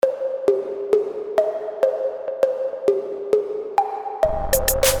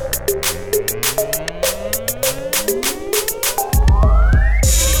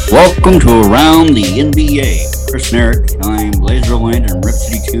Welcome to Around the NBA. Chris and Eric, I'm Blazerland and Rip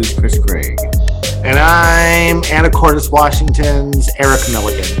City 2's Chris Craig. And I'm Anacortes, Washington's Eric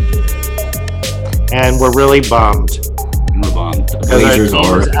Milligan. And we're really bummed. We're bummed. The Blazers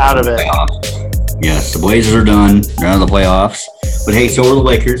are out of it. Playoffs. Yes, the Blazers are done. They're out of the playoffs. But hey, so are the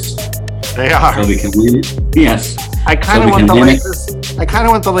Lakers. They are. So we can win it. Yes. I kind of want the Lakers. I kind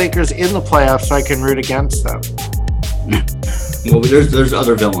of want the Lakers in the playoffs so I can root against them. Well, there's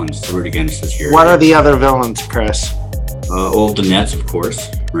other villains to root against this year. What are the other villains, Chris? The Nets, of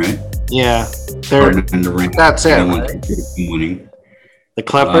course, right? Yeah, that's it. Right? Winning. The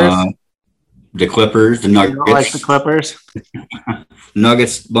Clippers. The Clippers. The Nuggets. You don't like the Clippers?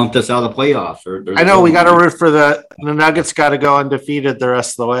 Nuggets bumped us out of the playoffs. I know we got to root for the Nuggets. Got to go undefeated the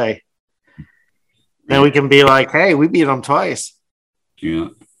rest of the way. Then we can be like, hey, we beat them twice. Yeah.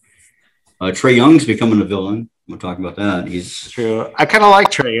 Trae Young's becoming a villain. We'll talk about that. He's true. I kind of like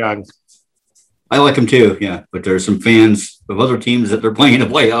Trae Young. I like him too, yeah. But there's some fans of other teams that they're playing in the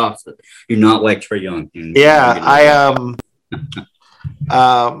playoffs that do not like Trae Young. Yeah, I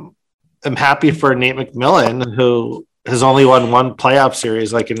am happy for Nate McMillan, who has only won one playoff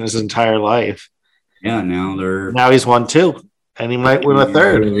series like in his entire life. Yeah, now he's won two, and he might win a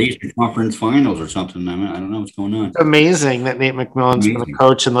third. The Eastern Conference Finals or something. I don't know what's going on. It's amazing that Nate McMillan's been a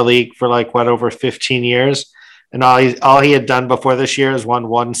coach in the league for over 15 years. And all he had done before this year is won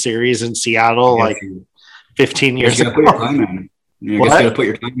one series in Seattle 15 years ago. Put your time in. I guess you got to put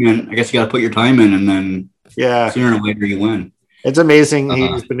your time in. I guess you got to put your time in, and then sooner or later you win. It's amazing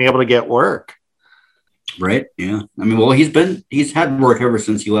he's been able to get work. Right? Yeah. I mean, well, he's had work ever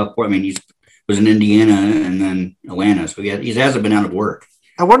since he left. I mean, he was in Indiana and then Atlanta, so he hasn't been out of work.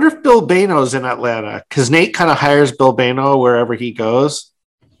 I wonder if Bill Bayno's in Atlanta because Nate kind of hires Bill Bayno wherever he goes.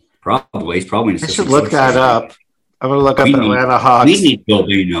 Probably. He's probably an I should look that up. I'm going to look up Atlanta Hawks. We need Bill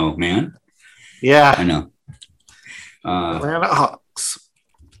Bayno, man. Yeah. I know. Atlanta Hawks.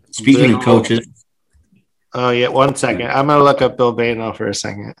 Speaking of coaches. Oh, yeah. 1 second. I'm going to look up Bill Bayno for a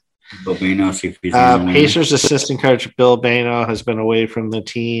second. Bill Bayno, see if he's Pacers assistant coach Bill Bayno has been away from the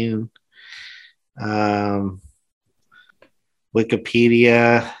team.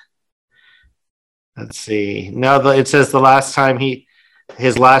 Wikipedia. Let's see. No, it says the last time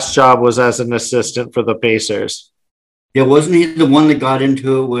his last job was as an assistant for the Pacers. Yeah, wasn't he the one that got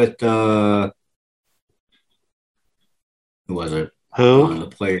into it with who was it? Who? One of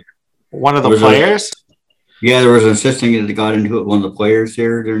the players. One of the players? Yeah, there was an assistant that got into it. One of the players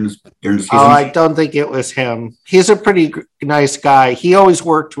here during the season. Oh, I don't think it was him. He's a pretty nice guy. He always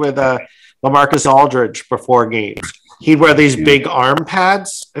worked with LaMarcus Aldridge before games. He'd wear these big arm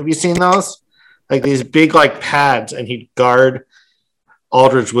pads. Have you seen those? Like these big pads, and he'd guard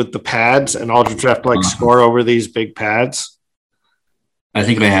Aldridge with the pads, and Aldridge would have to score over these big pads. I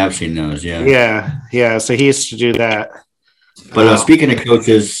think I have seen those. Yeah. So he used to do that. But speaking of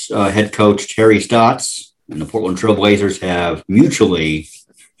coaches, head coach Terry Stotts and the Portland Trail Blazers have mutually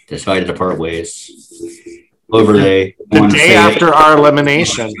decided to part ways. The day after our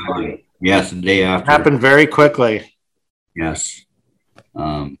elimination. Yes, the day after. Happened very quickly. Yes.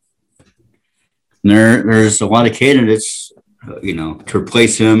 There's a lot of candidates. To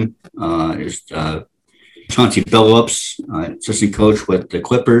replace him, is Chauncey Billups, assistant coach with the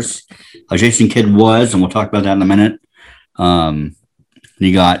Clippers. Jason Kidd was, and we'll talk about that in a minute.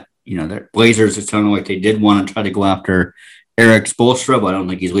 You got, the Blazers, it sounded like they did want to try to go after Eric Spoelstra, but I don't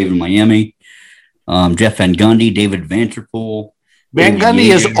think he's leaving Miami. Jeff Van Gundy, David Vanterpool. Van Gundy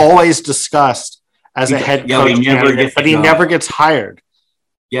is always discussed as a head coach candidate, but he never gets hired.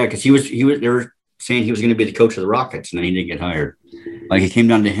 Yeah, because they were saying he was going to be the coach of the Rockets, and then he didn't get hired. It came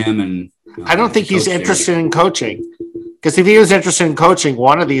down to him, and I don't think he's interested in coaching. Because if he was interested in coaching,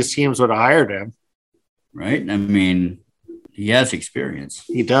 one of these teams would have hired him. Right? I mean, he has experience.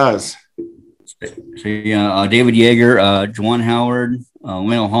 He does. So yeah, David Yeager, Juwan Howard,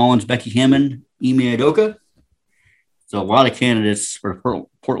 Wendell Hollins, Becky Hammond, Ime Udoka. So a lot of candidates for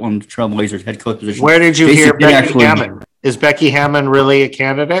Portland Trail Blazers head coach position. Where did you hear Becky Hammond? Is Becky Hammond really a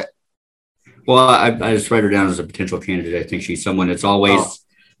candidate? Well, I just write her down as a potential candidate. I think she's someone that's always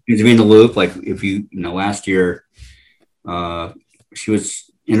seems to be in the loop. Like if last year, she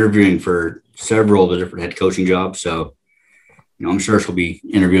was interviewing for several of the different head coaching jobs. So, I'm sure she'll be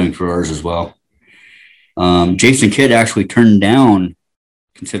interviewing for ours as well. Jason Kidd actually turned down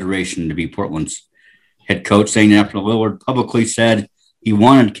consideration to be Portland's head coach, saying that after Lillard publicly said he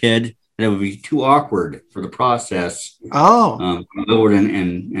wanted Kidd that it would be too awkward for the process. Oh,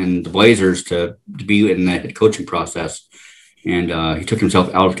 And the Blazers to be in the head coaching process, and he took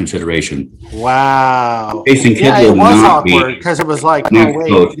himself out of consideration. wow. Jason Kidd Yeah, it will was not be awkward because it was like, oh next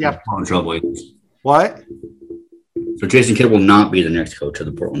coach wait, of yeah. the Portland Trailblazers. What So Jason Kidd will not be the next coach of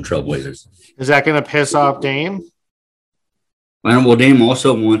the Portland Trailblazers. is that going to piss off Dame? Well, Dame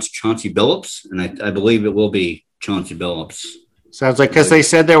also wants Chauncey Billups, and I believe it will be Chauncey Billups. Sounds like because they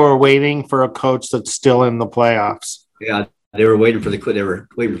said they were waiting for a coach that's still in the playoffs. Yeah, they were waiting for the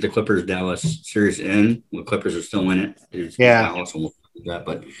Clippers Dallas series to end. The Clippers are still in it. Yeah. Dallas almost that,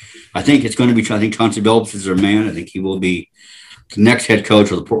 but I think it's going to be. I think Chauncey Billups is their man. I think he will be the next head coach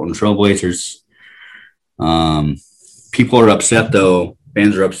of the Portland Trailblazers. People are upset though.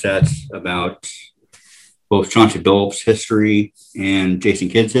 Fans are upset about both Chauncey Billups' history and Jason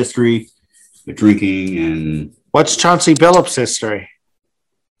Kidd's history with drinking and. What's Chauncey Billups' history?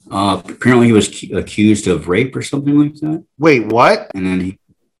 Apparently, he was accused of rape or something like that. Wait, what? And then he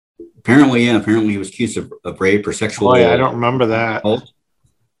apparently he was accused of rape or sexual. Oh, yeah, I don't remember that. Assault.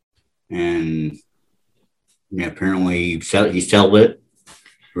 And yeah, apparently he settled it.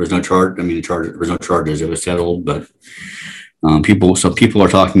 There was no charge. I mean, there was no charges. It was settled, but people are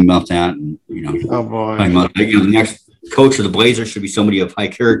talking about that. And, Oh boy, talking about the next coach of the Blazers should be somebody of high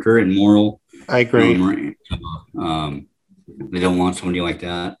character and moral. I agree. They don't want somebody like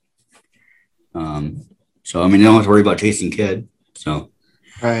that. So I mean, they don't have to worry about Jason Kidd. So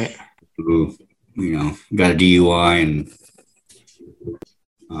Right. who got a DUI and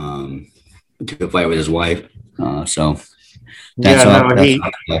took a fight with his wife. So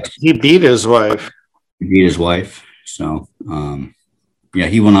that's he beat his wife. He beat his wife. So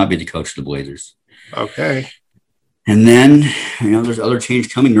he will not be the coach of the Blazers. Okay. And then there's other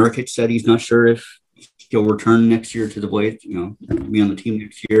change coming. Nurkic said he's not sure if he'll return next year to the Blazers. Be on the team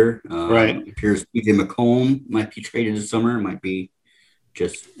next year. Right. It appears PJ McCollum might be traded this summer. It might be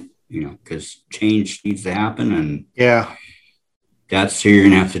just because change needs to happen, and Yeah. that's who you're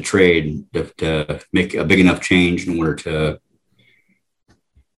gonna have to trade to make a big enough change in order to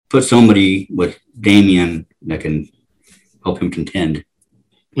put somebody with Damian that can help him contend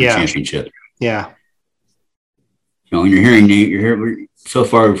for Yeah. a championship. Yeah. And you're hearing so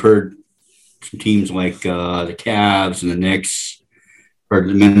far we've heard some teams like the Cavs and the Knicks, or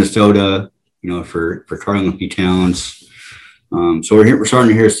the Minnesota, for Karl-Anthony Towns. So we're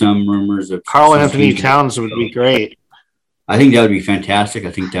starting to hear some rumors of Karl-Anthony Towns would be great. I think that would be fantastic.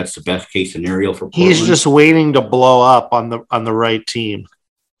 I think that's the best case scenario for Portland. He's just waiting to blow up on the right team.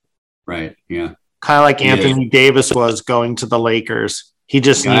 Right. Yeah. Kind of like Anthony Davis was going to the Lakers. He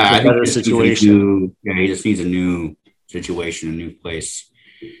just needs a better situation. He just needs a new situation, a new place.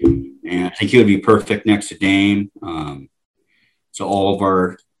 And I think he would be perfect next to Dame. So all of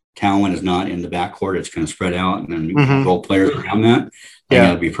our talent is not in the backcourt. It's kind of spread out, and then role players around that.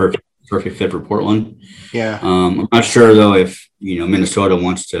 That would be perfect fit for Portland. Yeah. I'm not sure, though, if Minnesota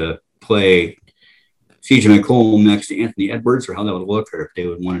wants to play CJ McCollum next to Anthony Edwards, or how that would look, or if they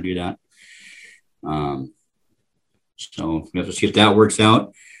would want to do that. So we have to see if that works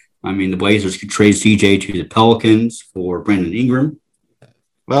out. I mean, the Blazers could trade CJ to the Pelicans for Brandon Ingram.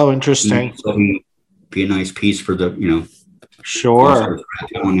 Well, interesting. So he'd be a nice piece for the, Sure.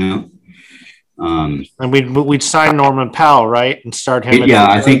 And we'd sign Norman Powell, right, and start him.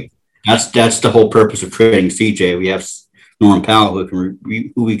 I think that's the whole purpose of trading CJ. We have Norman Powell who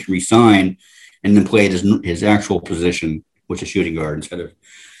we can resign and then play at his actual position, which is shooting guard, instead of.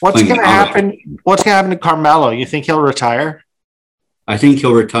 What's going to happen? What's going to happen to Carmelo? You think he'll retire? I think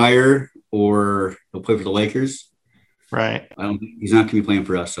he'll retire, or he'll play for the Lakers. Right. He's not going to be playing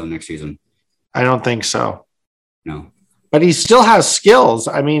for us next season. I don't think so. No. But he still has skills.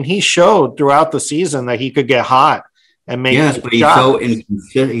 I mean, he showed throughout the season that he could get hot and make. Yes, but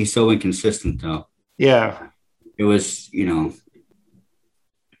he's so inconsistent, though. Yeah. It was, it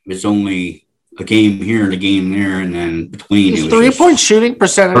was only a game here and a game there, and then between. His 3-point shooting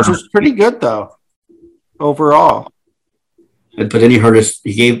percentage was pretty good, though, overall. But then he hurt us.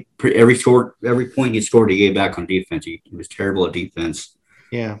 He gave every point he scored, he gave back on defense. He was terrible at defense.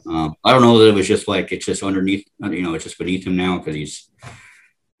 Yeah. I don't know that it was just like it's just underneath. It's just beneath him now because he's,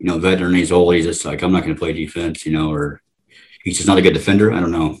 veteran. He's old. He's just like, I'm not going to play defense, or he's just not a good defender. I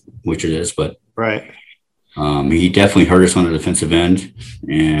don't know which it is, but right. He definitely hurt us on the defensive end,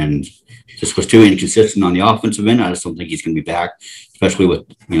 and just was too inconsistent on the offensive end. I just don't think he's going to be back, especially with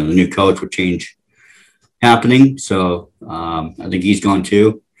the new coach with change happening. So I think he's gone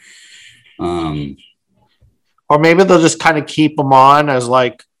too. Or maybe they'll just kind of keep him on as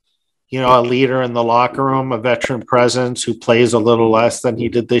like, a leader in the locker room, a veteran presence who plays a little less than he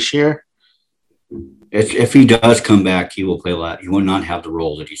did this year. If he does come back, he will play a lot. He will not have the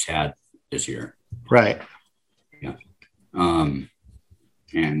role that he's had this year. Right. Yeah. And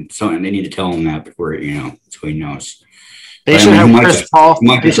they need to tell him that before, so he knows. They should have Chris Paul.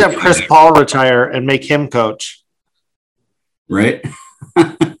 They should have Chris Paul retire and make him coach. Right.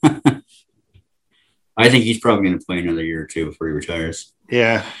 I think he's probably going to play another year or two before he retires.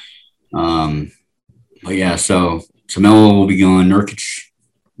 Yeah. But yeah, so Melo will be gone. Nurkic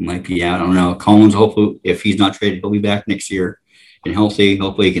might be out. I don't know. Collins, hopefully, if he's not traded, he'll be back next year and healthy.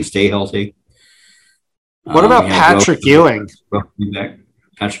 Hopefully, he can stay healthy. What about Patrick Ewing?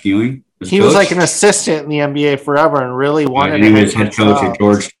 Patrick Ewing? He was like an assistant in the NBA forever and really wanted to be head coach at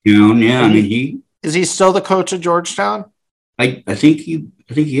Georgetown. Yeah, is he still the coach at Georgetown? I think he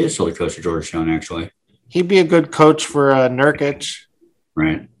is still the coach at Georgetown. Actually, he'd be a good coach for Nurkic.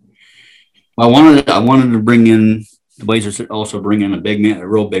 Right. Well, I wanted to bring in the Blazers to also bring in a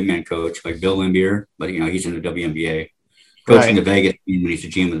real big man coach like Bill Laimbeer, but he's in the WNBA, coaching the Vegas team when he's the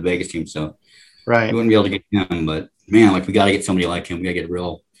GM of the Vegas team. So we wouldn't be able to get him, but man, we got to get somebody like him. We got to get a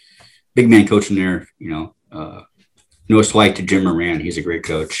real big man coach in there. No slight to Jim Moran, he's a great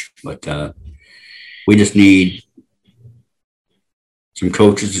coach, but we just need some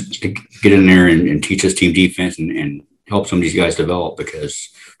coaches to get in there and teach us team defense and help some of these guys develop, because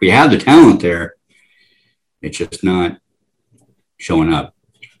we have the talent there. It's just not showing up.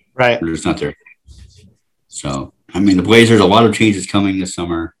 Right. It's not there. So, the Blazers, a lot of changes coming this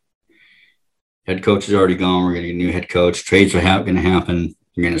summer. Head coach is already gone. We're going to get a new head coach. Trades are going to happen.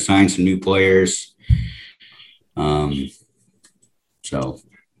 We're going to sign some new players. So,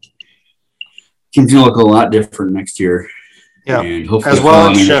 team's going to look a lot different next year. Yeah, and hopefully as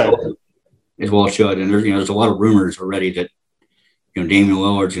well it should. As well it should. And there's a lot of rumors already that Damian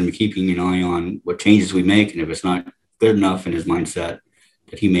Lillard's going to be keeping an eye on what changes we make, and if it's not good enough in his mindset,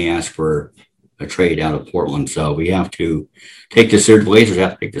 that he may ask for a trade out of Portland. So we have to take this seriously. Blazers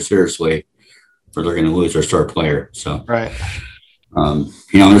have to take this seriously, or they're going to lose their star player. So right.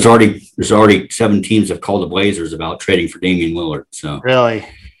 There's already 7 teams have called the Blazers about trading for Damian Lillard. So really.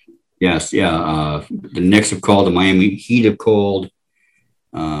 Yes, yeah. The Knicks have called, the Miami Heat have called,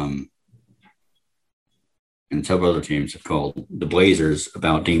 and several other teams have called the Blazers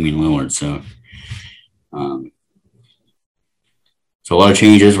about Damian Lillard. So, so a lot of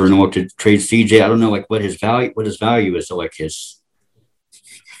changes. We're going to look to trade CJ. I don't know, what his value is. So, his,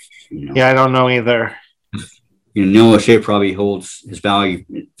 Yeah, I don't know either. Noah Shea probably holds his value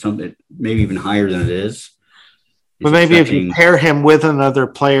something maybe even higher than it is. But maybe if you pair him with another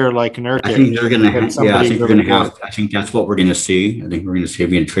player like Nurkic, I think they're going to. Yeah, I think they're going to have. I think that's what we're going to see. I think we're going to see him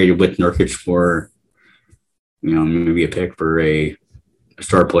being traded with Nurkic for, maybe a pick for a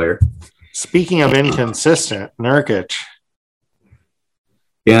star player. Speaking of inconsistent, Nurkic.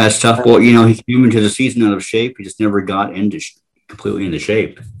 Yeah, it's tough. Well, he came into the season out of shape. He just never got completely into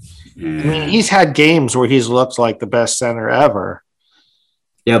shape. And, he's had games where he's looked like the best center ever.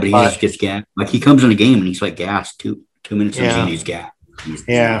 Yeah, but he just gets gassed. He comes in a game and he's gassed 2 minutes in and he's gassed.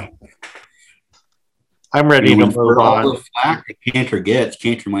 I'm ready to move on. The flack that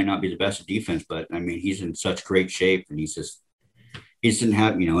Cantor might not be the best at defense, but he's in such great shape, and he didn't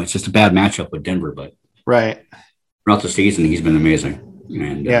have, it's just a bad matchup with Denver, but right throughout the season he's been amazing.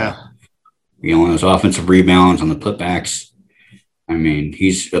 And on those offensive rebounds, on the putbacks,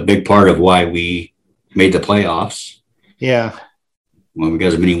 he's a big part of why we made the playoffs. Yeah. Well, we got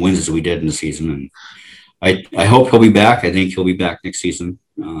as many wins as we did in the season, and I hope he'll be back. I think he'll be back next season.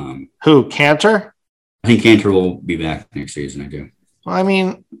 Who, Cantor? I think Cantor will be back next season. I do.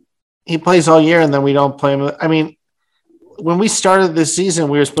 Well, he plays all year, and then we don't play him. When we started this season,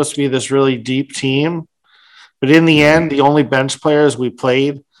 we were supposed to be this really deep team, but in the end, the only bench players we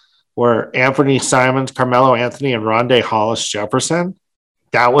played were Anthony Simons, Carmelo Anthony, and Rondé Hollis Jefferson.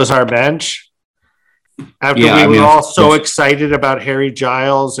 That was our bench. After we were all so excited about Harry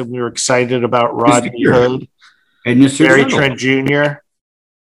Giles, and we were excited about Rodney Hood and Gary Trent Jr.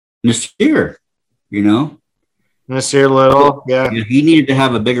 Nasir, Nasir Little, yeah. He needed to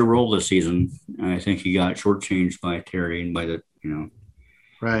have a bigger role this season. I think he got shortchanged by Terry and by the,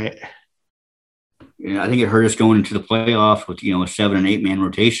 Right. Yeah, I think it hurt us going into the playoffs with, a 7 and 8 man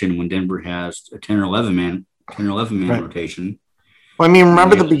rotation when Denver has a 10 or 11 man rotation. Well,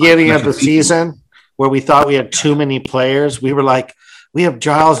 remember the beginning of the season where we thought we had too many players? We were like, we have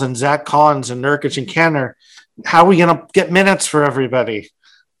Giles and Zach Collins and Nurkic and Kenner. How are we going to get minutes for everybody?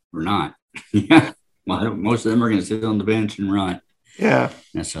 We're not. Yeah. Well, most of them are going to sit on the bench and run. Yeah.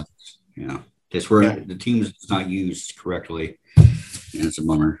 That's where the team is not used correctly. And it's a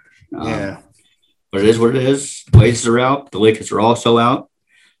bummer. But it is what it is. The Blazers are out. The Lakers are also out.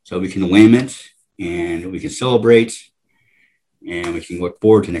 So we can win it. and we can celebrate, and we can look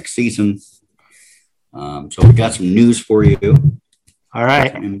forward to next season. So we got some news for you. All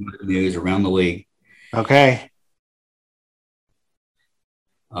right. News around the league. Okay.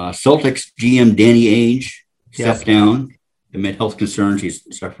 Celtics GM Danny Ainge stepped down amid health concerns. He's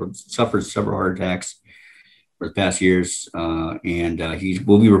suffered several heart attacks for the past years, and he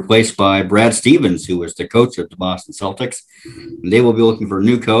will be replaced by Brad Stevens, who was the coach of the Boston Celtics. And they will be looking for a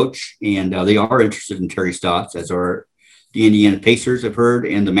new coach, and they are interested in Terry Stotts, as are the Indiana Pacers, I've heard,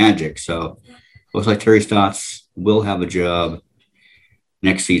 and the Magic. So looks like Terry Stotts will have a job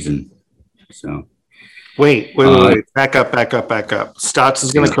next season. So wait. Back up. Stotts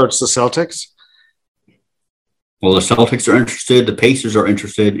is going to coach the Celtics? Well, the Celtics are interested, the Pacers are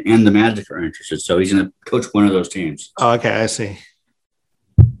interested, and the Magic are interested. So he's going to coach one of those teams. Oh, okay, I see.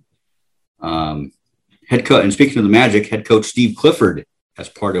 Head coach, and speaking of the Magic, head coach Steve Clifford has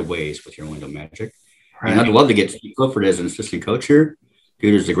parted ways with your Orlando Magic. Right. And I'd love to get Steve Clifford as an assistant coach here.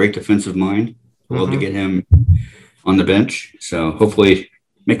 Dude is a great defensive mind. I'd love to get him on the bench. So hopefully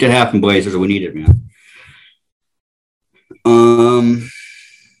make that happen, Blazers. We need it, man.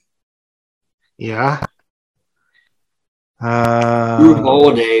 Yeah. Drew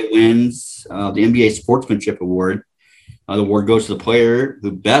Holiday wins the NBA Sportsmanship Award. The award goes to the player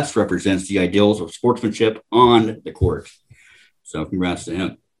who best represents the ideals of sportsmanship on the court. So congrats to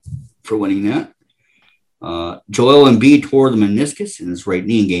him for winning that. Joel Embiid tore the meniscus in his right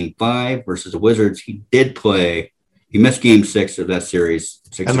knee in Game 5 versus the Wizards. He did play. He missed Game 6 of that series.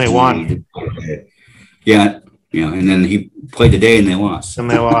 And they won. Yeah. And then he played today and they lost. And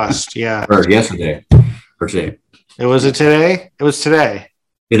they lost, yeah. Or yesterday. Or today. Was it today? It was today.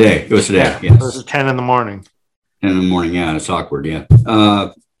 It was today, yeah. Yes. It was 10 in the morning. 10 in the morning, yeah. It's awkward, yeah.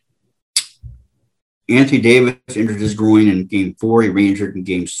 Anthony Davis injured his groin in Game 4. He re-injured in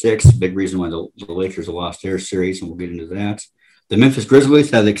Game 6. Big reason why the Lakers have lost their series, and we'll get into that. The Memphis Grizzlies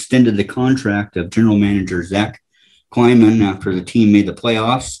have extended the contract of general manager Zach Kleiman after the team made the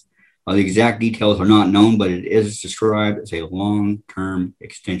playoffs. The exact details are not known, but it is described as a long-term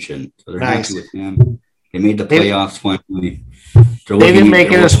extension. So they're happy with him. They made the playoffs finally. They didn't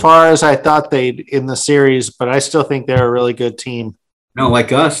make it as far as I thought they'd in the series, but I still think they're a really good team. No,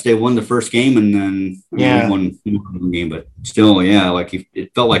 like us, they won the first game and then won one game, but still, like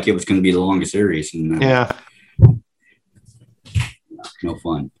it felt like it was going to be the longest series. And no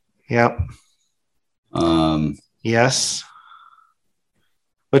fun. Yep. Yes.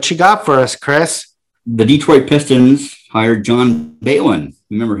 What you got for us, Chris? The Detroit Pistons hired John Balin.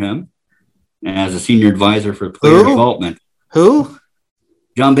 Remember him? As a senior advisor for player development. Who?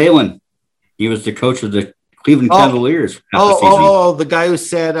 John Balin. He was the coach of the Cleveland Cavaliers. The guy who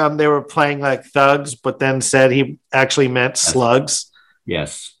said they were playing like thugs, but then said he actually meant slugs.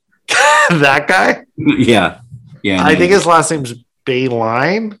 Yes. That guy? Yeah. I think his last name's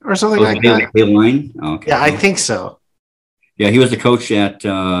Bayline or something like that. Bayline? Okay. Yeah, I think so. Yeah, he was the coach at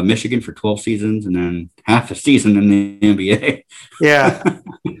Michigan for 12 seasons and then half a season in the NBA. Yeah.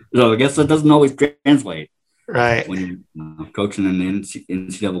 So I guess that doesn't always translate. Right. When you're coaching in the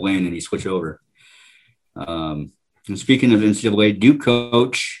NCAA and then you switch over. And speaking of NCAA, Duke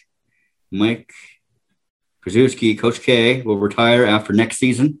coach Mike Krzyzewski, Coach K, will retire after next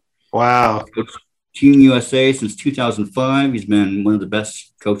season. Wow. Coached Team USA since 2005. He's been one of the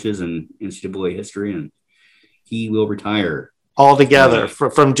best coaches in NCAA history, and he will retire. Altogether,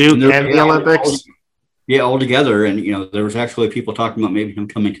 from Duke and the Olympics? All together. And, there was actually people talking about maybe him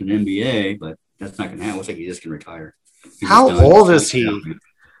coming to the NBA, but that's not going to happen. It looks like he just can retire. How old is he?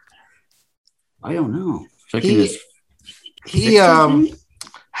 I don't know. Like he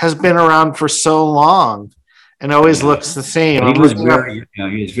has been around for so long and always looks the same. He was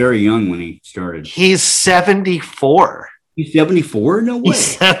very young when he started. He's 74. He's 74? No way.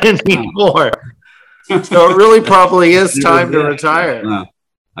 He's 74. So it really probably is time to retire.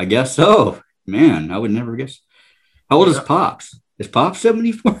 I guess so. Man, I would never guess. How old is Pops? Is Pops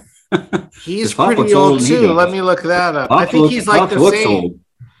 74? He's pretty old too. Let me look that up. I think he's like the same. Old.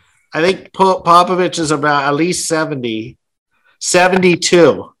 I think Popovich is about at least 70,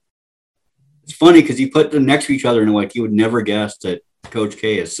 72. It's funny because you put them next to each other and you would never guess that Coach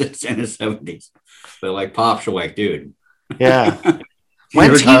K is in his 70s. But Pops are dude. Yeah.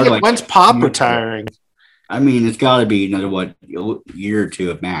 When's Pop retiring? I mean, it's got to be another, year or two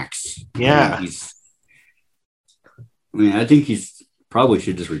at max. Yeah. I think he's probably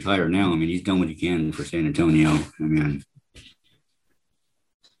should just retire now. I mean, he's done what he can for San Antonio.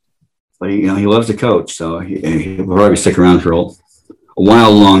 But he loves the coach, so he'll probably stick around for a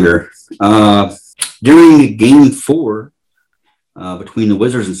while longer. During Game 4, between the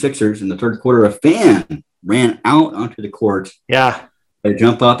Wizards and Sixers in the third quarter. A fan ran out onto the court. Yeah. To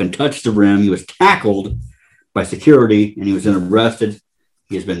jump up and touch the rim. He was tackled by security, and he was then arrested.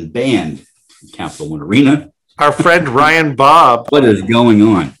 He has been banned from Capital One Arena. Our friend Ryan Bob. What is going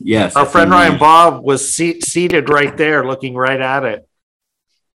on? Yes. Our friend Ryan Bob was seated right there looking right at it.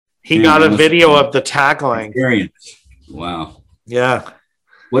 He got a video of the tackling. Experience. Wow. Yeah.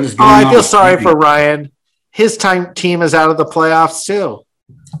 What is going on? I feel sorry for Ryan. His team is out of the playoffs too.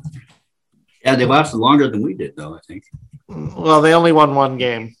 Yeah, they lasted longer than we did, though, I think. Well, they only won one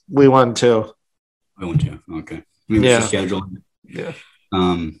game. We won two. I won two. Okay. Maybe Yeah. it's the schedule. Yeah.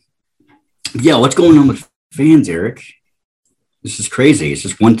 Yeah, what's going on with fans, Eric? This is crazy. It's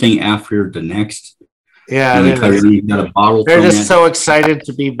just one thing after the next. Yeah. You got a bottle. They're just so excited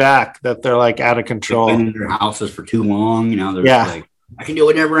to be back that they're like out of control. They've been in their houses for too long. You know, they're Yeah. like, I can do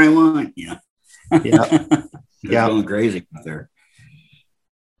whatever I want. You know. Yeah. They're Yeah. going crazy out there.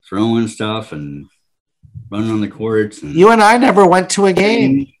 Throwing stuff and running on the courts. And You and I never went to a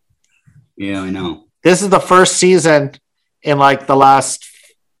game. Yeah, I know. This is the first season in like the last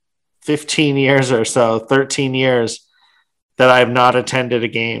 15 years or so, 13 years, that I have not attended a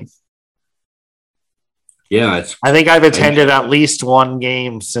game. Yeah, I think I've attended at least one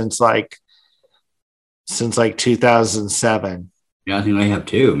game since like 2007. Yeah, I think I have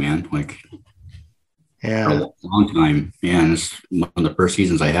too, man. Like for Yeah. a long time. Yeah, and it's one of the first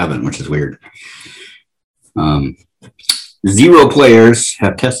seasons I haven't, which is weird. 0 players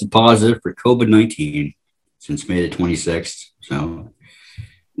have tested positive for COVID-19 since May the 26th. So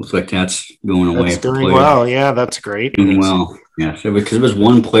looks like that's going away. That's doing well. Yeah, that's great. Doing well. Yeah, so because it was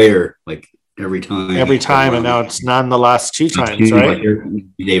one player like every time. And now it's none the last two times, right?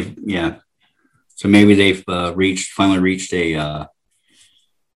 They've So maybe they've finally reached A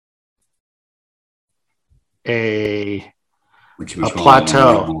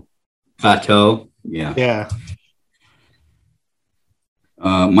plateau. Plateau. Yeah. Yeah.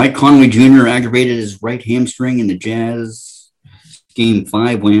 Mike Conley Jr. aggravated his right hamstring in the Jazz Game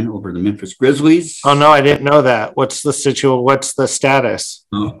 5 win over the Memphis Grizzlies. Oh no, I didn't know that. What's the situation? What's the status?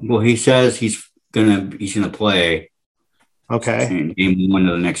 Well, he says he's gonna play. Okay. In Game 1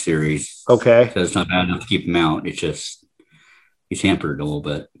 of the next series. Okay. So it's not bad enough to keep him out. It's just he's hampered a little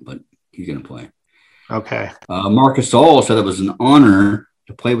bit, but he's gonna play. Okay. Marc Gasol said it was an honor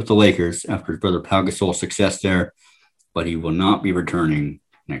to play with the Lakers after his brother Pau Gasol's success there, but he will not be returning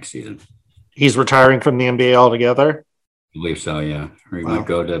next season. He's retiring from the NBA altogether? I believe so, yeah. Or he Wow. might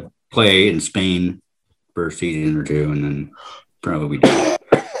go to play in Spain for a season or two and then probably do.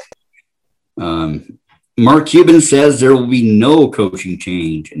 Mark Cuban says there will be no coaching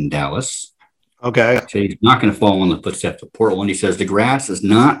change in Dallas. Okay. So he's not going to follow in the footsteps of Portland. He says the grass is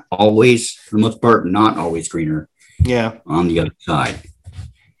not always, for the most part, not always greener Yeah. on the other side.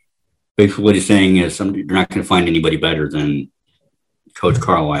 Basically, what he's saying is you're not going to find anybody better than Coach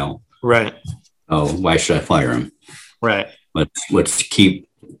Carlisle. Right. Oh, why should I fire him? Right. Let's keep,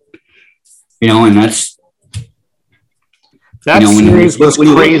 and that's that series was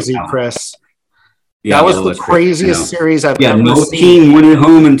crazy, now, Chris. Yeah, that was the craziest series I've ever no seen. team went at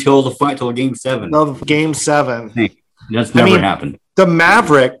home until Game 7. No, Game 7. That's never happened. The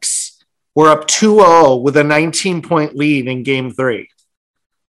Mavericks were up 2-0 with a 19-point lead in Game 3.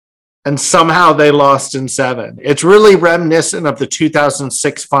 And somehow they lost in 7. It's really reminiscent of the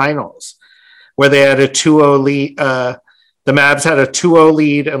 2006 finals where they had a 2-0 lead. The Mavs had a 2-0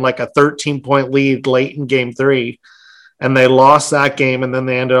 lead and like a 13-point lead late in Game 3. And they lost that game, and then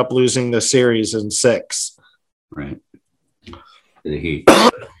they ended up losing the series in 6. Right. The Heat.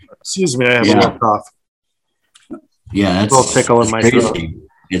 Excuse me, I have a little cough. Yeah, that's a little tickle in my throat.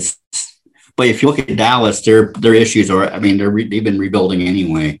 But if you look at Dallas, their issues are, they've been rebuilding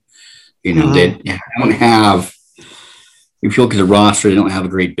anyway. They don't have. If you look at the roster, they don't have a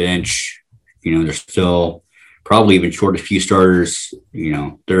great bench. They're still probably even short a few starters.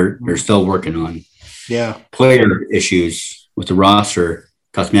 They're still working on. Yeah, player issues with the roster,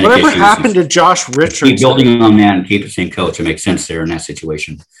 cosmetic Whatever issues. Whatever happened to Josh Richardson? Keep building on that and keep the same coach. It makes sense there in that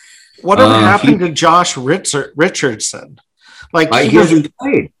situation. Whatever happened to Josh Richardson? Like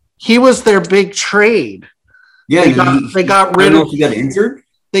he was their big trade. Yeah, they got rid of. He got injured.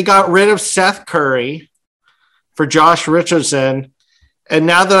 They got rid of Seth Curry for Josh Richardson. And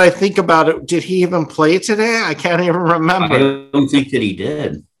now that I think about it, did he even play today? I can't even remember. I don't think that he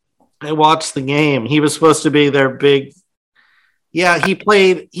did. I watched the game. He was supposed to be their big. Yeah, he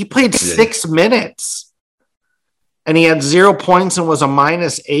played 6 minutes, and he had 0 points and was a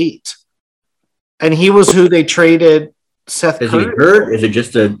 -8. And he was who they traded Seth Curry. Is he hurt? Is it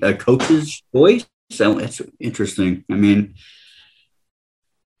just a coach's voice? So it's interesting.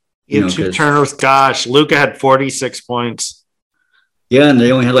 He had 2 turnovers. Gosh, Luka had 46 points. Yeah, and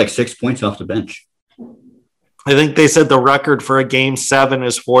they only had like 6 points off the bench. I think they said the record for a game 7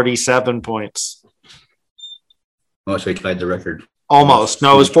 is 47 points. Oh, so he tied the record. Almost.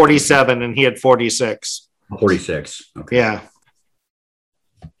 No, it was 47, and he had 46. 46. Okay. Yeah.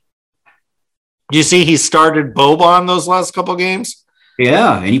 You see, he started Boban those last couple games.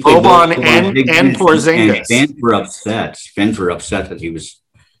 Yeah, and he played Boban and Porzingis. And fans were upset that he was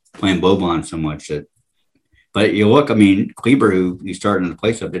playing Boban so much. But you look, I mean, Kleber, who he started in the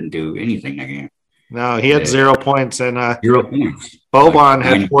place-up, didn't do anything that game. No, he had 0 points. And 0 points. Boban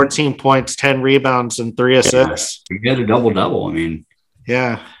had 14 points, 10 rebounds, and 3 assists. He had a double-double. I mean.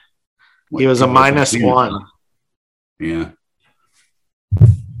 Yeah. He was a -1. Yeah.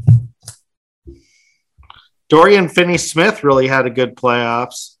 Dorian Finney-Smith really had a good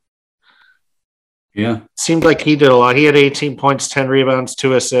playoffs. Yeah. Seemed like he did a lot. He had 18 points, 10 rebounds,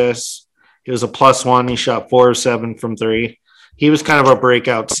 2 assists. He was a +1. He shot 4 of 7 from 3. He was kind of a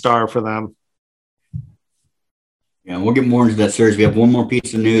breakout star for them. Yeah, we'll get more into that series. We have one more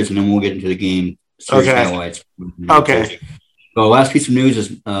piece of news, and then we'll get into the game series highlights. Okay. So last piece of news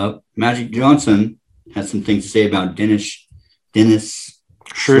is Magic Johnson has some things to say about Dennis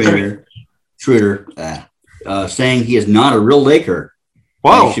Schroeder, saying he is not a real Laker.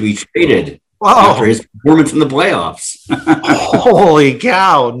 Whoa. He should be traded after his performance in the playoffs. Holy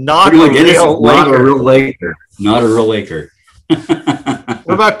cow. Not a real Laker. Not a real Laker.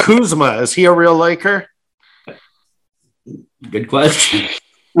 What about Kuzma? Is he a real Laker? Good question.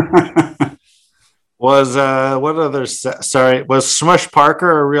 Was Smush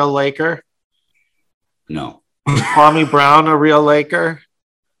Parker a real Laker? No. Kwame Brown a real Laker?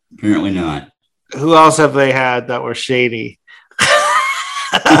 Apparently not. Who else have they had that were shady?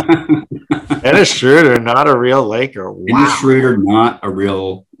 Dennis Schroeder, not a real Laker. Wow. Dennis Schroeder, not a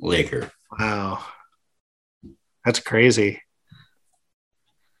real Laker. Wow. That's crazy.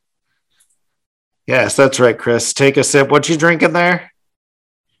 Yes, that's right, Chris. Take a sip. What you drinking there?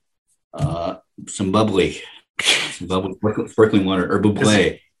 Some bubbly sparkling water or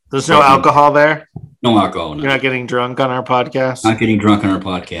bubbly. There's no alcohol there? No alcohol. No. You're not getting drunk on our podcast? Not getting drunk on our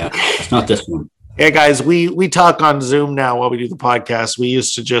podcast. It's not this one. Yeah, guys, we talk on Zoom now while we do the podcast. We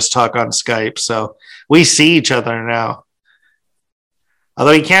used to just talk on Skype, so we see each other now.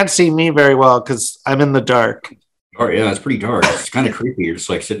 Although you can't see me very well because I'm in the dark. Oh, yeah, it's pretty dark. It's kind of creepy. You're just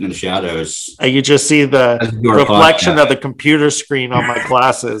like sitting in the shadows. You just see the reflection of the computer screen on my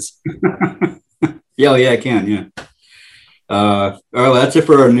glasses. Yeah, I can, yeah. All right, that's it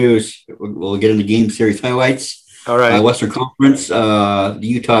for our news. We'll get into game series highlights. All right. Western Conference, the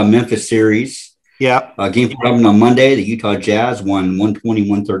Utah-Memphis series. Yeah. Game 7 on Monday, the Utah Jazz won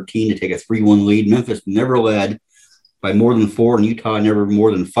 120-113 to take a 3-1 lead. Memphis never led by more than 4, and Utah never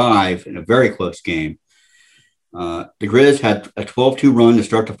more than 5 in a very close game. The Grizz had a 12-2 run to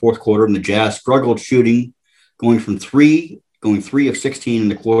start the fourth quarter, and the Jazz struggled shooting, going 3 of 16 in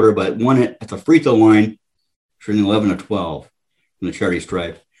the quarter, but won it at the free throw line, shooting 11 of 12 from the charity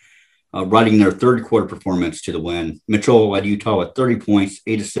stripe, riding their third quarter performance to the win. Mitchell led Utah with 30 points,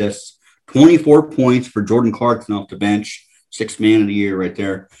 8 assists, 24 points for Jordan Clarkson off the bench, 6th man of the year right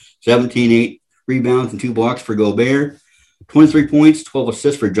there, 8 rebounds and 2 blocks for Gobert, 23 points, 12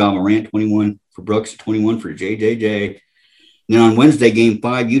 assists for Ja Morant, 21 for Brooks, 21 for JJJ. And then on Wednesday, game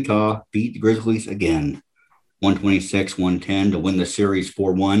 5, Utah beat the Grizzlies again, 126-110 to win the series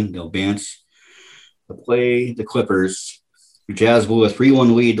 4-1. They'll advance to play the Clippers. The Jazz blew a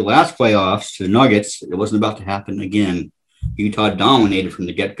 3-1 lead the last playoffs to the Nuggets. It wasn't about to happen again. Utah dominated from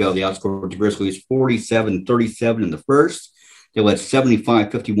the get-go. They outscored the Grizzlies 47-37 in the first. They led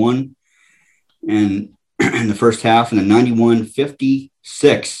 75-51 in the first half, and a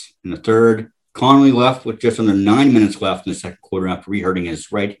 91-56 in the third. Conley left with just under 9 minutes left in the second quarter after re-hurting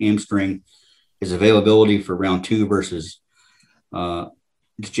his right hamstring. His availability for round 2 versus the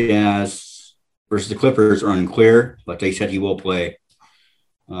Jazz versus the Clippers are unclear, but they said he will play.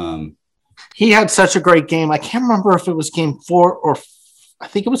 He had such a great game. I can't remember if it was game 4 or I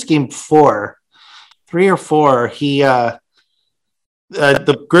think it was game 4, 3 or 4.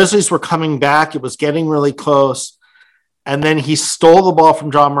 The Grizzlies were coming back. It was getting really close. And then he stole the ball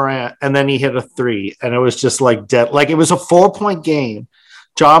from Ja Morant, and then he hit a 3. And it was just like dead. Like, it was a 4-point game.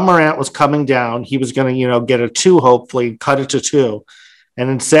 Ja Morant was coming down. He was going to, get a 2, hopefully, cut it to 2.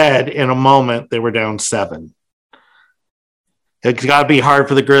 And instead, in a moment, they were down 7. It's got to be hard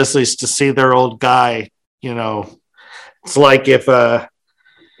for the Grizzlies to see their old guy, It's like if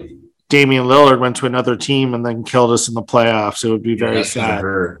Damian Lillard went to another team and then killed us in the playoffs. It would be very sad.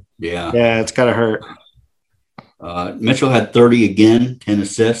 Yeah. Yeah, it's got to hurt. Mitchell had 30 again, 10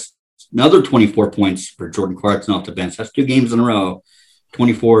 assists. another 24 points for Jordan Clarkson off the bench. That's 2 games in a row.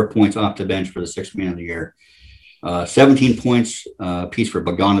 24 points off the bench for the 6th man of the year. 17 points piece for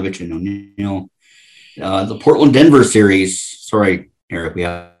Bogdanovich and O'Neal. The Portland-Denver series. Sorry, Eric, we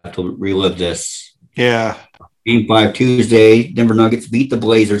have to relive this. Yeah. Game 5 Tuesday. Denver Nuggets beat the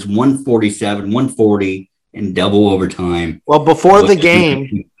Blazers 147-140 in double overtime. Well, before the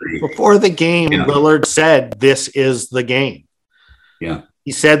game, Lillard said, "This is the game." Yeah.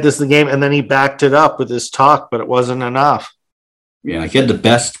 He said this is the game, and then he backed it up with his talk, but it wasn't enough. Yeah, he had the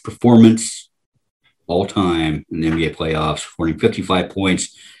best performance all time in the NBA playoffs, scoring 55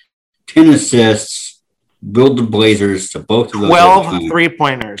 points, 10 assists, build the Blazers to both of those. 12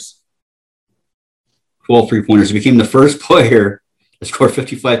 three-pointers. 12 three-pointers. He became the first player to score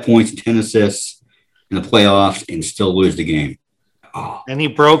 55 points and 10 assists in the playoffs and still lose the game. Oh. And he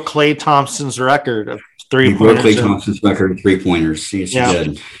broke Klay Thompson's record of three-pointers. He broke Klay Thompson's record of three-pointers. Yes, he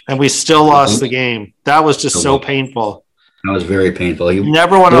did. And we still lost the game. That was just so painful. That was very painful. You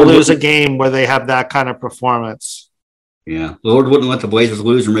never want to lose a game where they have that kind of performance. Yeah. Lillard wouldn't let the Blazers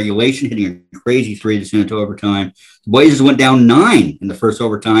lose in regulation, hitting a crazy 3 to send it to overtime. The Blazers went down 9 in the first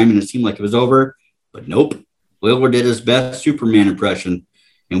overtime, and it seemed like it was over. But nope. Lillard did his best Superman impression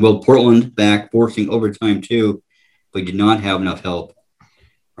and willed Portland back, forcing overtime too. But he did not have enough help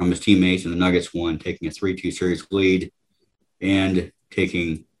from his teammates, and the Nuggets won, taking a 3-2 series lead and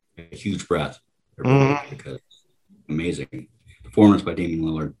taking a huge breath. Because amazing performance by Damian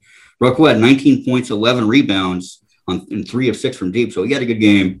Lillard. Rocco had 19 points, 11 rebounds and 3 of 6 from deep, so he had a good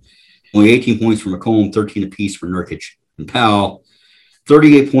game. Only 18 points for McCollum, 13 apiece for Nurkic and Powell.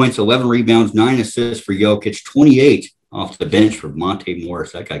 38 points, 11 rebounds, 9 assists for Jokic, 28 off the bench for Monte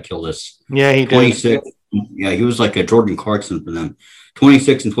Morris. That guy killed us. Yeah, he did. 26. Yeah, he was like a Jordan Clarkson for them.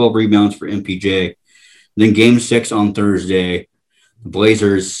 26 and 12 rebounds for MPJ. Then game 6 on Thursday. The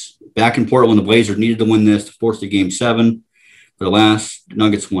Blazers, back in Portland, the Blazers needed to win this to force the game 7. For the last,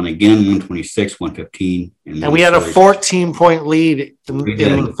 Nuggets won again, 126-115. And we had a 14-point lead in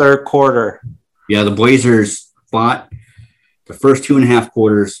the third quarter. Yeah, the Blazers fought the first 2.5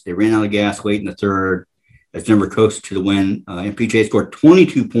 quarters. They ran out of gas late in the third as Denver coasted to the win. MPJ scored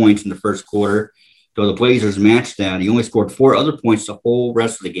 22 points in the first quarter, though the Blazers matched that. He only scored 4 other points the whole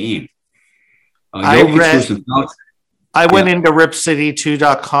rest of the game. I went into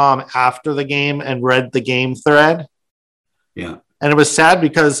ripcity2.com after the game and read the game thread. Yeah. And it was sad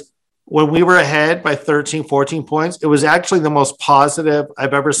because when we were ahead by 13, 14 points, it was actually the most positive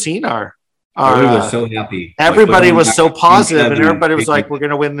I've ever seen everybody was so happy. Everybody was so positive, and everybody was like, we're going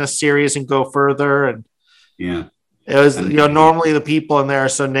to win this series and go further. And yeah, it was, normally the people in there are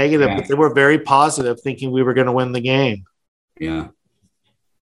so negative, but they were very positive, thinking we were going to win the game. Yeah.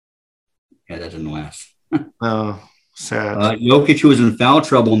 Yeah, that didn't last. Oh, sad. Jokic, who was in foul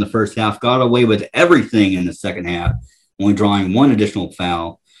trouble in the first half, got away with everything in the second half, only drawing 1 additional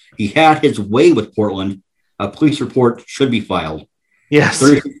foul. He had his way with Portland. A police report should be filed. Yes.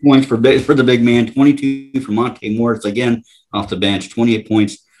 36 points for the big man, 22 for Monte Morris, again off the bench, 28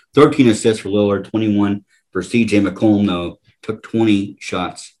 points, 13 assists for Lillard, 21 for CJ McCollum, though, took 20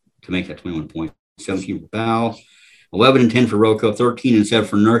 shots to make that 21 points, 17 for Powell, 11 and 10 for Rocco, 13 and 7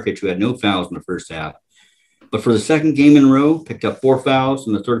 for Nurkic, who had no fouls in the first half. But for the second game in a row, picked up 4 fouls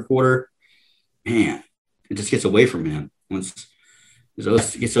in the third quarter. Man, it just gets away from him once he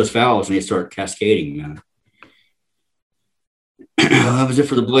gets those fouls and they start cascading, man. That was it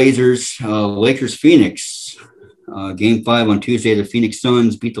for the Blazers. Lakers-Phoenix. Game 5 on Tuesday, the Phoenix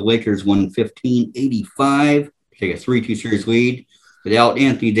Suns beat the Lakers 115-85. Take a 3-2 series lead. Without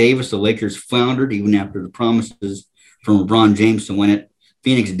Anthony Davis, the Lakers floundered even after the promises from LeBron James to win it.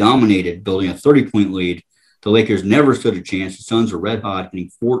 Phoenix dominated, building a 30-point lead. The Lakers never stood a chance. The Suns were red hot,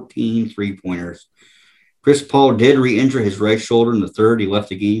 hitting 14 three-pointers. Chris Paul did re-injure his right shoulder in the third. He left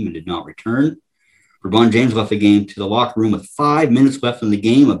the game and did not return. LeBron James left the game to the locker room with 5 minutes left in the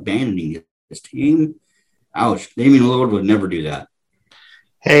game, abandoning his team. Ouch. Damian Lillard would never do that.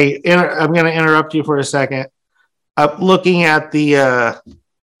 Hey, I'm going to interrupt you for a second. Looking at the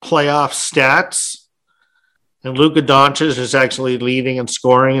playoff stats, and Luka Doncic is actually leading in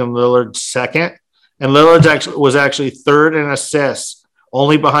scoring, and Lillard's second. And Lillard was actually third in assists,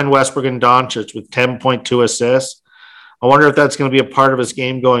 only behind Westbrook and Doncic with 10.2 assists. I wonder if that's going to be a part of his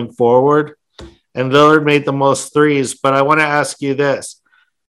game going forward. And Lillard made the most threes, but I want to ask you this.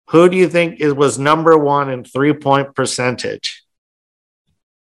 Who do you think was number 1 in three-point percentage?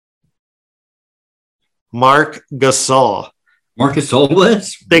 Marc Gasol. Marc Gasol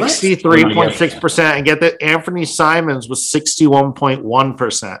was? 63.6%. And get that, Anthony Simons was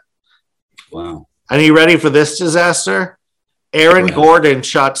 61.1%. Wow. Are you ready for this disaster? Aaron Gordon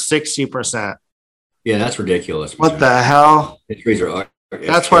shot 60%. Yeah, that's ridiculous. What the hell? His threes are.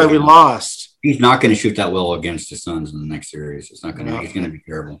 That's why we lost. He's not going to shoot that well against the Suns in the next series. It's not going to. No. He's going to be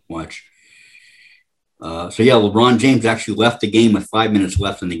terrible. Watch. LeBron James actually left the game with 5 minutes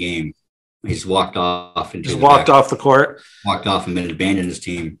left in the game. He's walked off and off the court. Walked off and abandoned his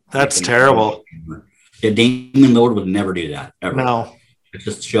team. That's terrible. Yeah, Damian Lillard would never do that ever. No, it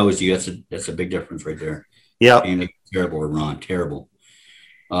just shows you that's a big difference right there. Yeah, terrible, LeBron, terrible.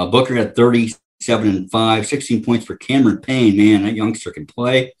 Booker had 37 and 5, 16 points for Cameron Payne. Man, that youngster can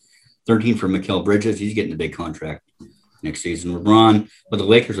play. 13 for Mikal Bridges. He's getting a big contract next season. LeBron, but the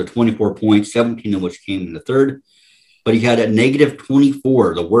Lakers are 24 points, 17 of which came in the third. But he had a negative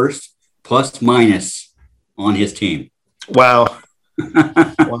 24, the worst plus minus on his team. Wow.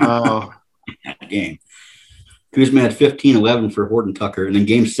 Wow. Game. Kuzma had 15, 11 for Horton Tucker. And then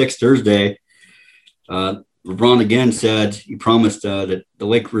game 6 Thursday, LeBron again said he promised that the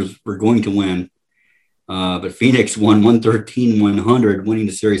Lakers were going to win. But Phoenix won 113-100, winning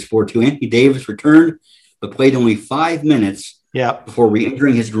the series 4-2. Anthony Davis returned, but played only 5 minutes before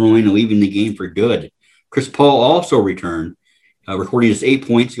re-injuring his groin and leaving the game for good. Chris Paul also returned, recording his 8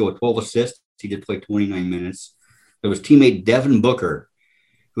 points, with 12 assists. He did play 29 minutes. There was teammate Devin Booker,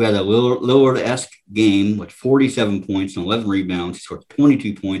 who had a Lillard-esque game with 47 points and 11 rebounds. He scored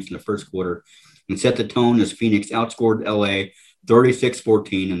 22 points in the first quarter and set the tone as Phoenix outscored LA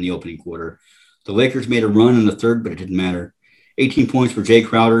 36-14 in the opening quarter. The Lakers made a run in the third, but it didn't matter. 18 points for Jay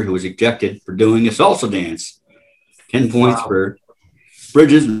Crowder, who was ejected for doing a salsa dance. 10 points for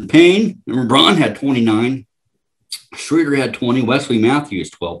Bridges and Payne. And LeBron had 29. Schroeder had 20. Wesley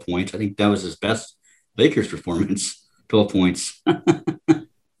Matthews, 12 points. I think that was his best Lakers performance, 12 points.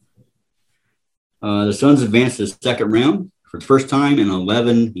 The Suns advanced to the second round for the first time in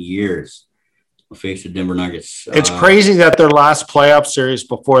 11 years. We'll face the Denver Nuggets. It's crazy that their last playoff series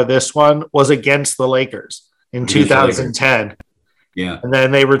before this one was against the Lakers in 2010. Yeah. And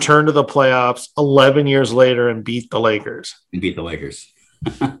then they returned to the playoffs 11 years later and beat the Lakers.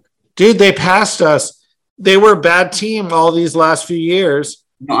 Dude, they passed us. They were a bad team all these last few years.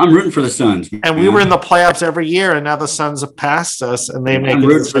 No, I'm rooting for the Suns. And we were in the playoffs every year, and now the Suns have passed us, and they make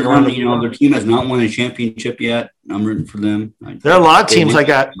it. For them, their team has not won a championship yet. I'm rooting for them. There are a lot of teams like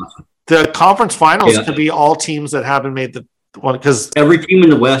that. The conference finals could be all teams that haven't made the one because every team in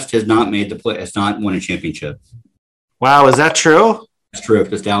the West has not made the play. Has not won a championship. Wow, is that true? That's true.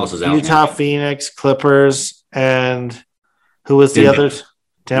 Because Dallas is out. Utah, Phoenix, Clippers, and who was the others?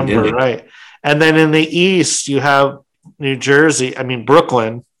 Denver, right? And then in the East, you have New Jersey. I mean,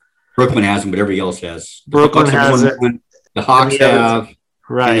 Brooklyn. Brooklyn has them, but everybody else has. Brooklyn has it. The Hawks have.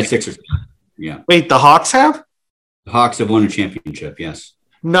 Right. And the Sixers. Yeah. Wait, the Hawks have? The Hawks have won a championship, yes.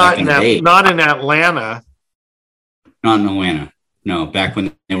 Not in Atlanta. Not in Atlanta. No, back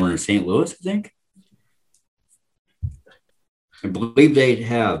when they were in St. Louis, I think. I believe they'd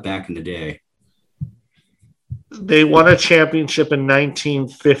have back in the day. They won a championship in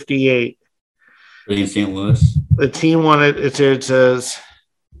 1958. In St. Louis? The team won it. It says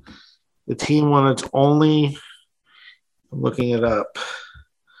the team won its only. I'm looking it up.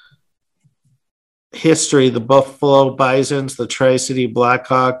 History: the Buffalo Bisons, the Tri-City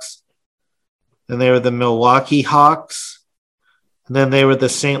Blackhawks, and they were the Milwaukee Hawks, and then they were the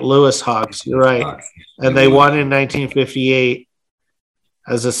St. Louis Hawks. You're right, and they won in 1958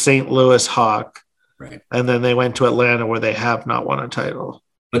 as a St. Louis Hawk. Right, and then they went to Atlanta, where they have not won a title.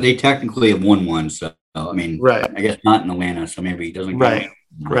 But they technically have won one, so I mean, right? I guess not in Atlanta, so maybe it doesn't count. Right,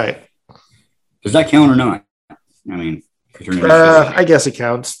 right. Does that count or not? I mean, I guess it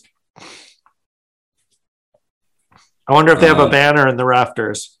counts. I wonder if they have a banner in the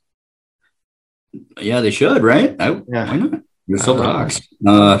rafters. Yeah, they should, right? Why not? You're still the Hawks.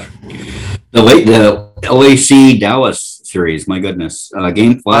 The LAC Dallas series, my goodness.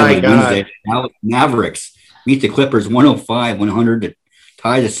 Game 5 was Wednesday. Dallas Mavericks beat the Clippers 105-100 to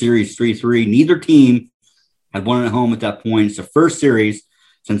tie the series 3-3. Neither team had won at home at that point. It's the first series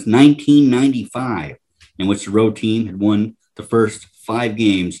since 1995 in which the road team had won the first 5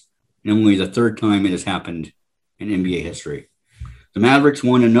 games, and only the third time it has happened in NBA history. The Mavericks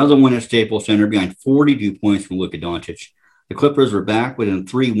won another one at Staples Center behind 42 points from Luka Doncic. The Clippers were back within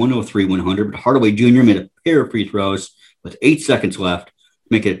 103-100, but Hardaway Jr. made a pair of free throws with 8 seconds left to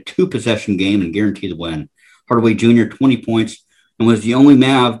make it a 2-possession game and guarantee the win. Hardaway Jr. 20 points and was the only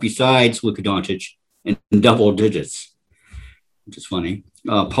Mav besides Luka Doncic in double digits, which is funny.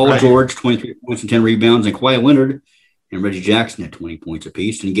 Paul George, 23 points and 10 rebounds, and Kawhi Leonard and Reggie Jackson had 20 points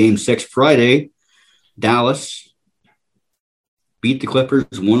apiece. In Game 6 Friday, Dallas beat the Clippers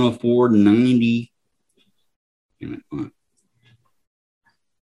 104-90.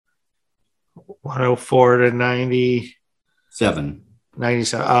 104 to 90. 97.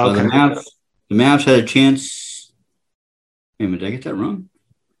 Oh, okay. The Mavs had a chance. Wait a minute, did I get that wrong?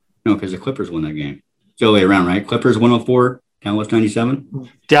 No, because the Clippers won that game. It's the other way around, right? Clippers 104, Dallas 97.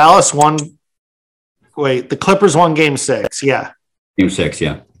 Dallas won. Wait, the Clippers won Game 6. Yeah. Game 6,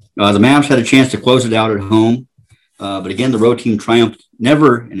 yeah. The Mavs had a chance to close it out at home. But again, the road team triumphed.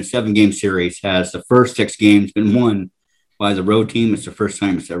 Never in a 7-game series has the first 6 games been won by the road team. It's the first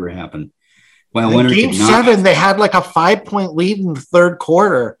time it's ever happened. Well, in Game 7, they had like a 5-point lead in the third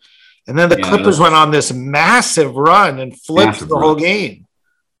quarter. And then the Clippers went on this massive run and flipped the whole game.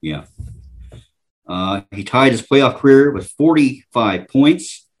 Yeah. He tied his playoff career with 45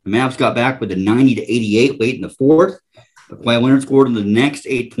 points. The Mavs got back with a 90 to 88 late in the fourth. But Kawhi Leonard scored in the next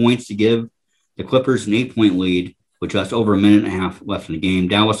 8 points to give the Clippers an 8-point lead with just over a minute and a half left in the game.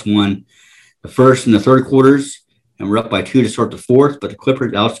 Dallas won the first and the third quarters and were up by 2 to start the fourth, but the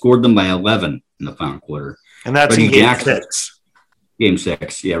Clippers outscored them by 11 in the final quarter. And that's in Game 6. Game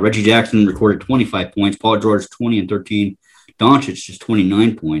 6, yeah. Reggie Jackson recorded 25 points. Paul George, 20 and 13. Doncic, just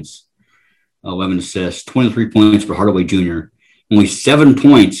 29 points, 11 assists, 23 points for Hardaway Jr. Only 7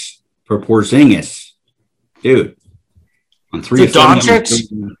 points for Porzingis. Dude. On 3 so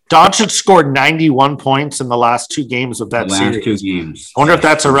Doncic scored 91 points in the last 2 games of that series. Last 2 games. I wonder if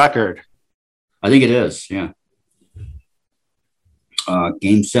that's a record. I think it is, yeah.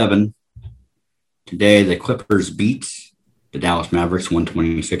 Game 7. Today, the Clippers beat the Dallas Mavericks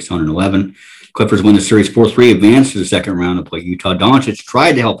 126-111. Clippers win the series 4-3, advanced to the second round to play Utah. Doncic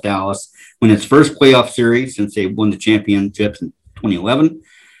tried to help Dallas win its first playoff series since they won the championships in 2011.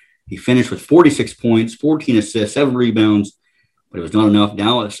 He finished with 46 points, 14 assists, 7 rebounds, but it was not enough.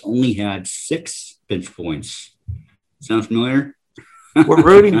 Dallas only had 6 bench points. Sounds familiar? We're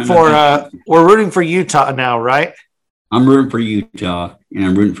rooting for Utah now, right? I'm rooting for Utah, and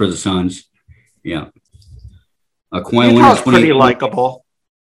I'm rooting for the Suns. Yeah. Utah's pretty likable.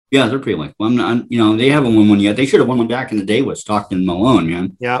 Yeah, they're pretty likable. They haven't won one yet. They should have won one back in the day with Stockton and Malone,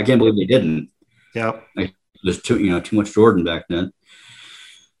 man. Yeah. I can't believe they didn't. Yeah. There's too much Jordan back then.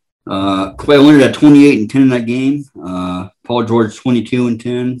 Kawhi Leonard had 28 and 10 in that game. Paul George 22 and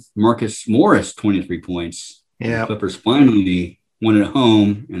 10. Marcus Morris 23 points. Yeah. The Clippers finally won at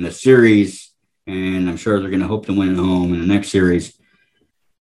home in the series, and I'm sure they're going to hope to win at home in the next series.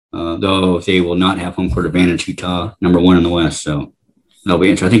 Though they will not have home court advantage. Utah number 1 in the West, so that'll be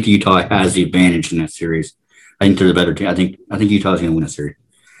interesting. I think Utah has the advantage in that series. I think they're the better team. I think Utah's going to win that series.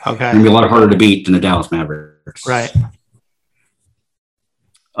 Okay, it's going to be a lot harder to beat than the Dallas Mavericks. Right.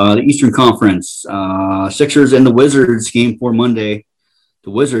 The Eastern Conference, Sixers and the Wizards, game 4 Monday. The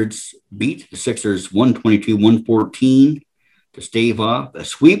Wizards beat the Sixers 122-114 to stave off a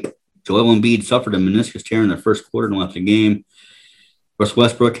sweep. Joel Embiid suffered a meniscus tear in the first quarter and left the game. Russell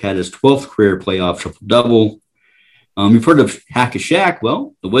Westbrook had his 12th career playoff triple-double. You've heard of Hack-a-Shaq.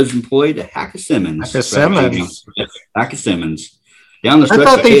 Well, the Wizards employed a Hack-a-Simmons. Hack-a-Simmons. Down the stretch, I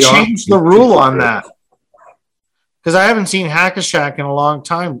thought they changed the rule on that. Because I haven't seen Hack-a-Shaq in a long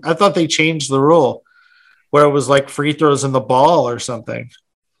time. I thought they changed the rule where it was like free throws in the ball or something.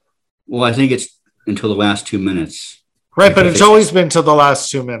 Well, I think it's until the last 2 minutes. Right, but it's always been till the last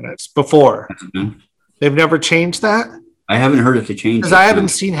 2 minutes before. They've never changed that? I haven't heard if they changed it. Because I haven't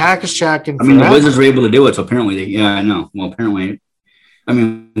seen Hack-a-Shaq in the Wizards were able to do it, so apparently I know. Well, apparently,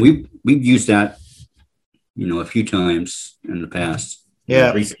 we've used that, a few times in the past.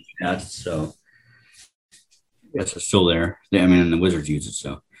 Yeah. Recent past, so it's still there. The Wizards use it,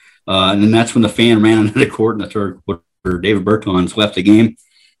 so. And then that's when the fan ran onto the court in the third quarter. David Bertans left the game.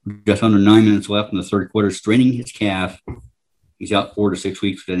 Just under 9 minutes left in the third quarter, straining his calf. He's out 4 to 6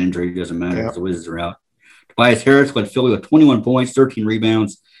 weeks with that injury. It doesn't matter because the Wizards are out. Tobias Harris led Philly with 21 points, 13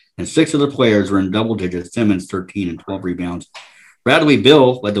 rebounds, and 6 other players were in double digits. Simmons, 13 and 12 rebounds. Bradley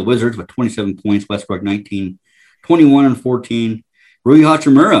Beal led the Wizards with 27 points, Westbrook 19, 21 and 14. Rui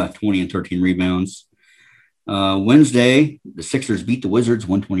Hachimura, 20 and 13 rebounds. Wednesday, the Sixers beat the Wizards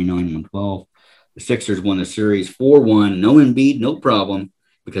 129-112. The Sixers won the series 4-1. No Embiid, no problem,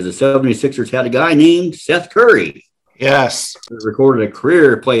 because the 76ers had a guy named Seth Curry. Yes. He recorded a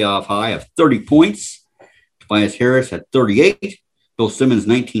career playoff high of 30 points. Tobias Harris had 38. Bill Simmons,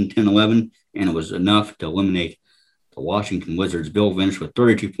 19, 10, 11, and it was enough to eliminate the Washington Wizards. Bill finished with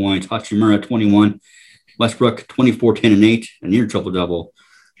 32 points. Hachimura, 21. Westbrook, 24, 10, and 8, a near triple-double.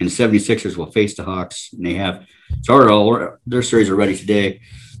 And the 76ers will face the Hawks, and they have started all their series already today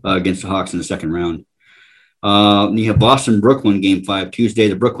against the Hawks in the second round. You have Boston-Brooklyn, Game 5, Tuesday.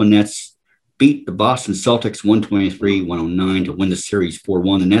 The Brooklyn Nets beat the Boston Celtics 123-109 to win the series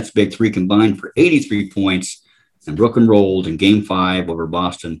 4-1. The Nets' big three combined for 83 points, and Brooklyn rolled in Game 5 over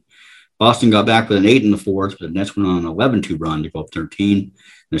Boston Boston got back with an 8 in the fourth, but the Nets went on an 11-2 run to go up 13. And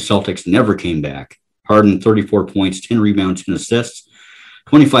the Celtics never came back. Harden, 34 points, 10 rebounds, 10 assists.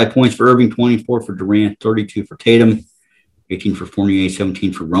 25 points for Irving, 24 for Durant, 32 for Tatum, 18 for Fournier,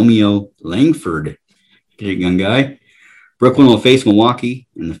 17 for Romeo Langford. Get it, young guy. Brooklyn will face Milwaukee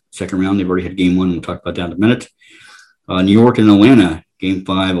in the second round. They've already had game one. We'll talk about that in a minute. New York and Atlanta, game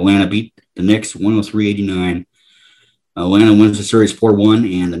 5. Atlanta beat the Knicks 103-89. Atlanta wins the series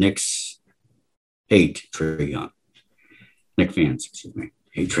 4-1, and the Knicks hate Trae Young. Knicks fans, excuse me,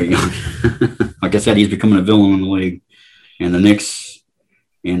 hate Trae Young. Like I said, he's becoming a villain in the league. And the Knicks,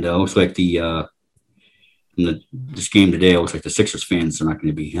 and looks like this game today, it looks like the Sixers fans are not going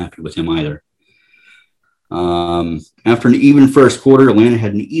to be happy with him either. After an even first quarter, Atlanta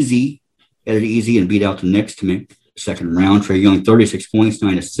had it easy and beat out the Knicks to make the second round. Trae Young, 36 points,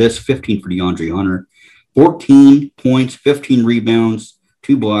 9 assists, 15 for DeAndre Hunter, 14 points, 15 rebounds,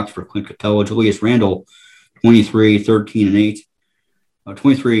 2 blocks for Clint Capella. Julius Randle, 13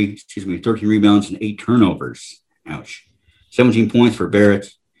 rebounds and 8 turnovers. Ouch. 17 points for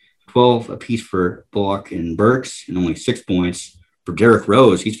Barrett, 12 apiece for Bullock and Burks, and only 6 points for Derrick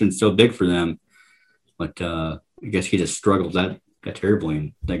Rose. He's been so big for them, but I guess he just struggled that terribly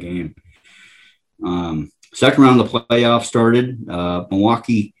in that game. Second round of the playoffs started.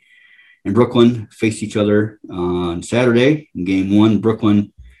 Milwaukee and Brooklyn faced each other on Saturday. In game 1,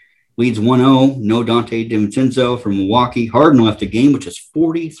 Brooklyn leads 1-0. No Dante DiVincenzo from Milwaukee. Harden left the game, which is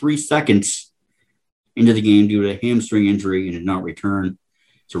 43 seconds into the game due to a hamstring injury and did not return.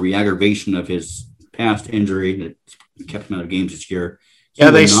 It's a re-aggravation of his past injury that kept him out of games this year.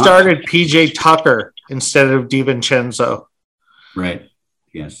 Yeah, they started PJ Tucker instead of DiVincenzo. Right.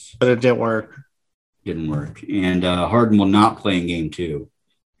 Yes. But it didn't work. And Harden will not play in game 2.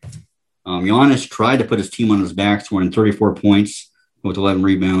 Giannis tried to put his team on his back, scoring 34 points with 11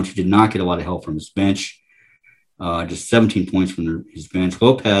 rebounds. He did not get a lot of help from his bench. Just 17 points from his bench.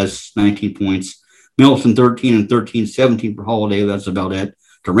 Lopez, 19 points. Middleton, 13 and 13, 17 for Holiday. That's about it.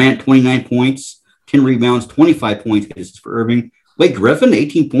 Durant, 29 points, 10 rebounds, 25 points for Irving. Blake Griffin,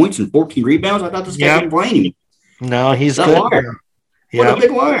 18 points and 14 rebounds. I thought this guy didn't play him. No, he's good. Liar. What a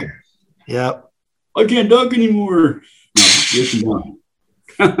big liar. Yep. I can't dunk anymore. No, yes, you won.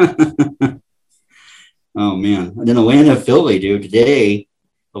 Oh, man. And then Atlanta, Philly, dude. Today,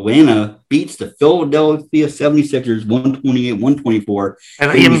 Atlanta beats the Philadelphia 76ers 128-124.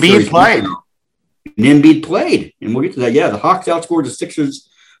 And Embiid played. And Embiid played. And we'll get to that. Yeah, the Hawks outscored the Sixers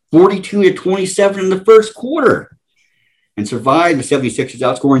 42-27 in the first quarter and survived the 76ers,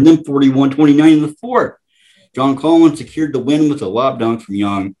 outscoring them 41-29 in the fourth. John Collins secured the win with a lob dunk from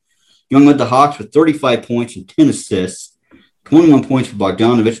Young. Young led the Hawks with 35 points and 10 assists, 21 points for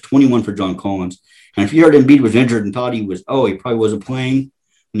Bogdanovich, 21 for John Collins. And if you heard Embiid was injured and thought he probably wasn't playing,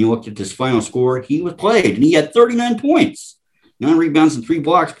 when you looked at this final score, he was played, and he had 39 points, 9 rebounds and 3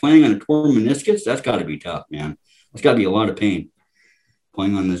 blocks, playing on a torn meniscus. That's got to be tough, man. That's got to be a lot of pain,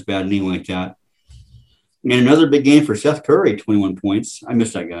 playing on this bad knee like that. And another big game for Seth Curry, 21 points. I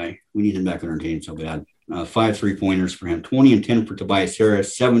miss that guy. We need him back entertained so bad. 5 3-pointers for him, 20 and 10 for Tobias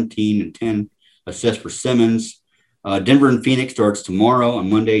Harris, 17 and 10 assists for Simmons. Denver and Phoenix starts tomorrow. On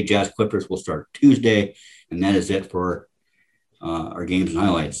Monday, Jazz Clippers will start Tuesday. And that is it for our games and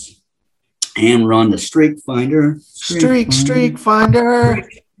highlights. And we're on the Streak Finder. Streak Finder.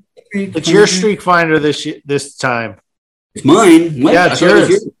 It's your Streak Finder this time. It's mine. What? Yeah, it's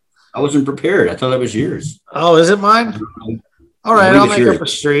yours. I wasn't prepared. I thought that was yours. Oh, is it mine? All right, I'll make up a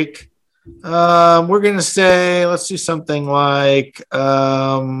streak. We're going to say, let's do something like,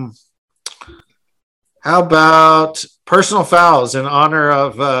 how about personal fouls in honor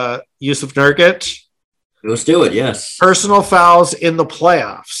of Yusuf Nurkic? Let's do it, yes. Personal fouls in the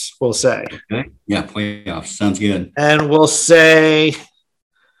playoffs, we'll say. Okay. Yeah, playoffs. Sounds good. And we'll say,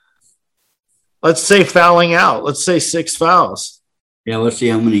 let's say fouling out. Let's say 6 fouls. Yeah, let's see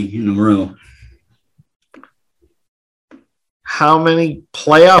how many in a row. How many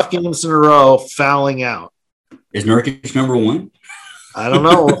playoff games in a row fouling out? Is Nurkic number 1? I don't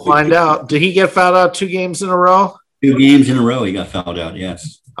know. We'll find out. Did he get fouled out 2 games in a row? 2 games in a row he got fouled out,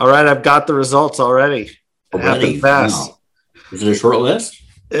 yes. All right, I've got the results already. Already? Fast. Wow. Is it a short list?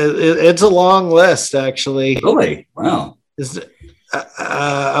 It's a long list, actually. Really? Wow.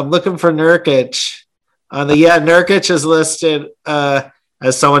 I'm looking for Nurkic. Nurkic is listed as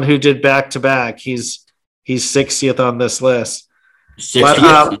someone who did back-to-back. He's 60th on this list.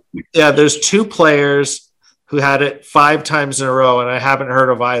 60th? But, there's 2 players who had it 5 times in a row, and I haven't heard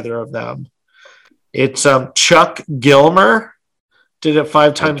of either of them. It's Chuck Gilmer did it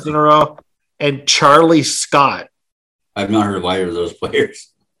 5 times in a row, and Charlie Scott. I've not heard of either of those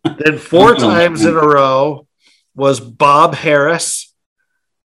players. Then 4 times in a row was Bob Harris,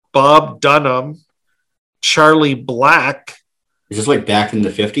 Bob Dunham, Charlie Black, Is this like back in the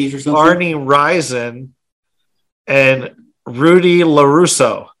 50s or something? Arnie Rison, and Rudy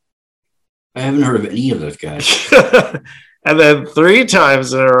LaRusso. I haven't heard of any of those guys. And then 3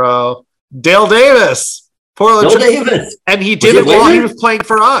 times in a row, Dale Davis. Dale Davis. And he did it while he was playing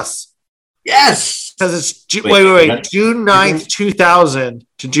for us. Yes. Because it's wait. June 9th, 2000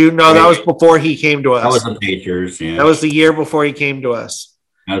 to June. No, that was before he came to us. That was the Pacers. Yeah. That was the year before he came to us.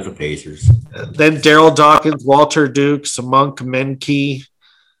 That was the Pacers. Then Daryl Dawkins, Walter Dukes, Monk Menke.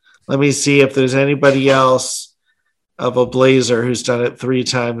 Let me see if there's anybody else of a Blazer who's done it 3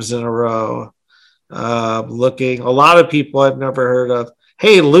 times in a row. Looking, a lot of people I've never heard of.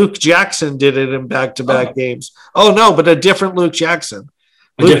 Hey, Luke Jackson did it in back-to-back games. Oh, no, but a different Luke Jackson.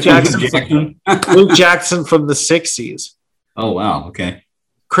 Luke Jackson from the 60s. Oh, wow. Okay.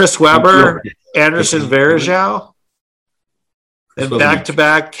 Chris Webber, Anderson Varejao. And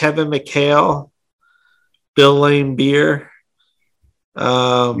back-to-back, Kevin McHale, Bill Lane Beer,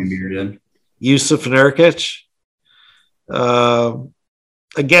 Yusuf Nurkic.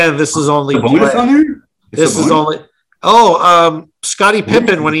 Again, this is only bonus on there? This is only Scottie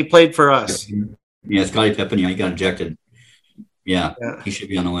Pippen when he played for us. Yeah, Scottie Pippen. Yeah, he got ejected. Yeah, he should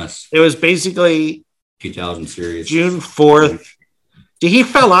be on the list. It was basically 2000 series, June 4th. Did he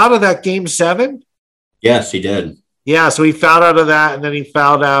fell out of that game 7? Yes, he did. Yeah, so he fouled out of that, and then he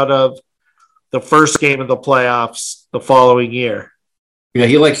fouled out of the first game of the playoffs the following year. Yeah,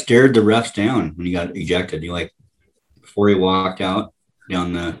 he like stared the refs down when he got ejected. He like before he walked out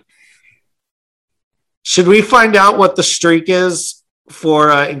down the. Should we find out what the streak is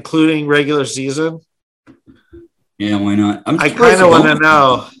for including regular season? Yeah, why not? I kind of want to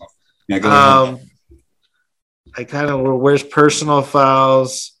know. Yeah, go ahead. I kind of where's personal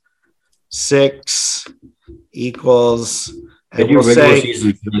fouls 6 equals. And we'll say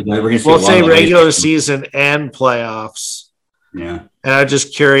regular season and playoffs. Yeah. And I'm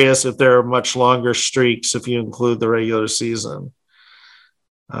just curious if there are much longer streaks if you include the regular season.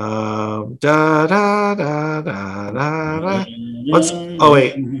 What's oh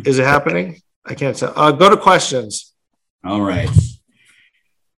wait, is it happening? I can't tell. Go to questions. All right.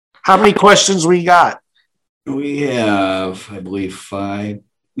 How many questions we got? We have, I believe, 5.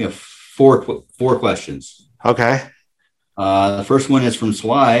 We have four questions. Okay. The first one is from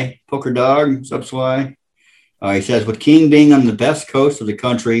Sly Poker Dog. What's up, Sly? He says, with King being on the best coast of the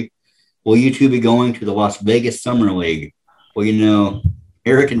country, will you two be going to the Las Vegas Summer League? Well, you know,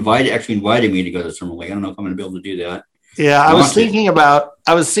 Eric actually invited me to go to the Summer League. I don't know if I'm going to be able to do that. Yeah, I was thinking about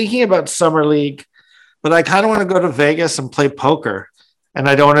Summer League, but I kind of want to go to Vegas and play poker, and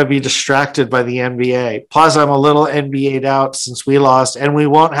I don't want to be distracted by the NBA. Plus, I'm a little NBA'd out since we lost, and we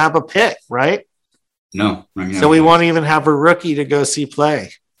won't have a pick, right? No. So we won't even have a rookie to go see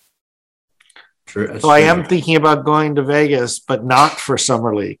play. True, so I am thinking about going to Vegas, but not for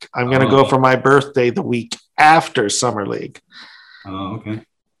Summer League. I'm going to go for my birthday the week after Summer League. Oh, okay.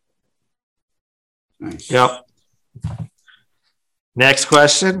 Nice. Yep. Next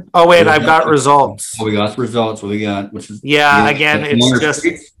question. Oh, wait, I've got results. Oh, we got results. What we got? Again, it's just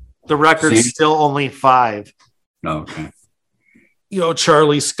the record's still only 5. Oh, okay.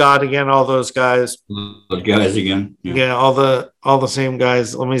 Charlie Scott again, all those guys. Those guys again. Yeah, all the same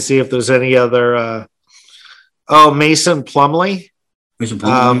guys. Let me see if there's any other. Mason Plumlee.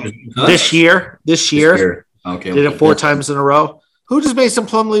 This year. Okay. Did it 4 times in a row. Who does Mason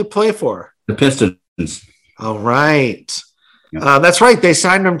Plumlee play for? The Pistons. All right. Yeah. That's right. They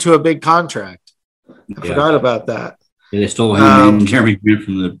signed him to a big contract. I forgot about that. Yeah, they stole him and Jeremy Grant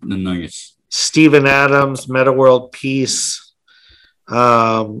from the Nuggets. Steven Adams, Meta World Peace.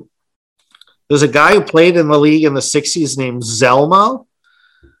 There's a guy who played in the league in the 60s named Zelmo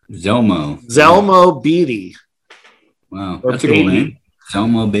Beatty. Wow, that's a cool name.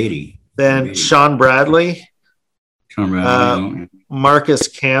 Zelmo Beatty. Then Sean Bradley. Marcus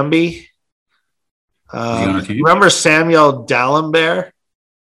Camby. Remember Samuel Dalembert?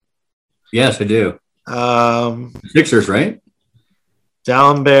 Yes, I do. Sixers, right?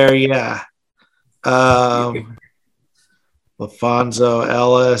 Dalembert, yeah. LaFonso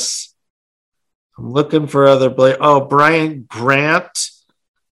Ellis. I'm looking for other players. Oh, Brian Grant,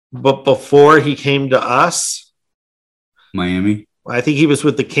 but before he came to us. Miami. I think he was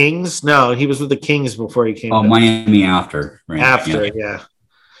with the Kings. No, he was with the Kings before he came. Oh, Miami after. Right? After, yeah.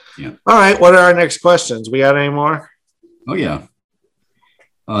 All right. What are our next questions? We got any more? Oh, yeah.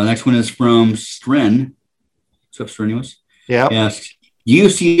 Next one is from Stren. What's up, Strenuous? Yeah. Asks, do you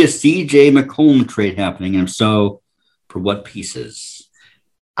see a CJ McCollum trade happening? And if so, for what pieces?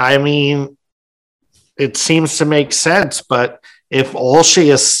 I mean, it seems to make sense, but if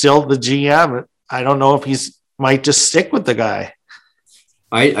Olshey is still the GM, I don't know if might just stick with the guy.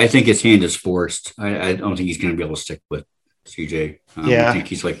 I think his hand is forced. I don't think he's going to be able to stick with CJ. I think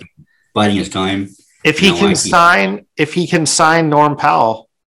he's like biding his time. If he can sign Norm Powell,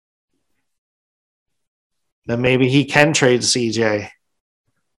 then maybe he can trade CJ.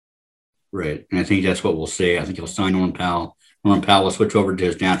 Right. And I think that's what we'll say. I think he'll sign Norm Powell. Norm Powell will switch over to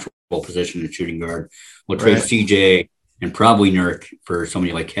his natural position in shooting guard. We'll trade CJ and probably Nurk for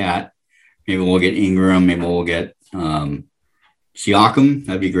somebody like Cat. Maybe we'll get Ingram. Maybe we'll get Siakam.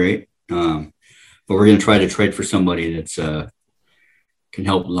 That'd be great. But we're going to try to trade for somebody that's can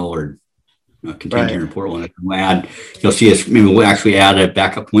help Lillard contend here in Portland. You'll see us. Maybe we'll actually add a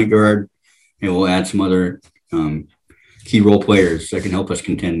backup point guard. Maybe we'll add some other key role players that can help us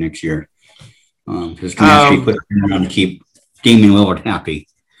contend next year. Because can actually put around to keep Damian Lillard happy.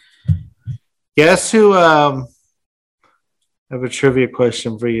 Guess who? I have a trivia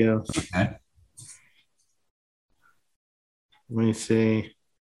question for you. Okay. Let me see.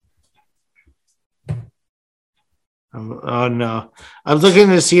 Oh no! I'm looking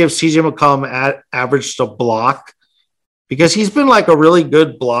to see if CJ McCollum averaged a block because he's been like a really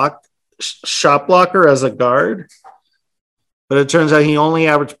good shot blocker as a guard. But it turns out he only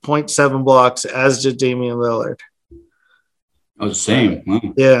averaged 0.7 blocks, as did Damian Lillard. Oh, the same. Wow.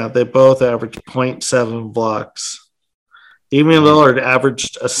 Yeah, they both averaged 0.7 blocks. Damian Lillard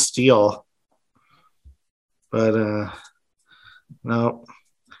averaged a steal. But no.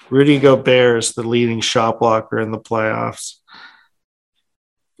 Rudy Gobert is the leading shot blocker in the playoffs.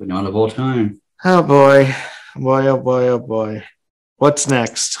 But not of all time. Oh, boy. Oh, boy. What's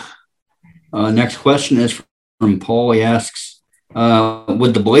next? Next question is from Paul. He asks,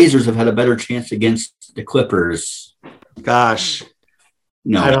 would the Blazers have had a better chance against the Clippers? Gosh.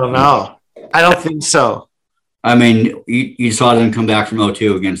 No. I don't know. I don't think so. I mean, you saw them come back from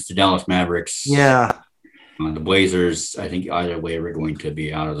 0-2 against the Dallas Mavericks. Yeah. The Blazers, I think either way, we're going to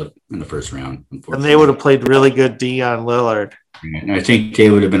be out in the first round. And they would have played really good D on Lillard. And I think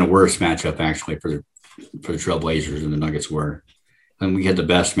they would have been a worse matchup, actually, for the Trailblazers than the Nuggets were. And we had the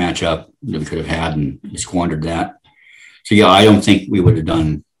best matchup that we could have had, and we squandered that. So, yeah, I don't think we would have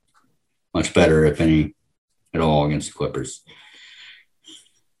done much better, if any, at all against the Clippers.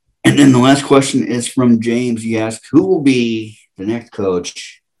 And then the last question is from James. He asks, who will be the next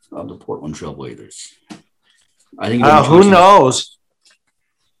coach of the Portland Trailblazers? I think who knows?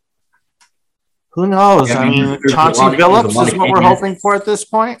 Who knows? Yeah, I mean, Chauncey Billups is what we're hoping for at this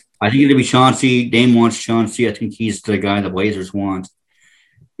point. I think it'll be Chauncey. Dame wants Chauncey. I think he's the guy the Blazers want.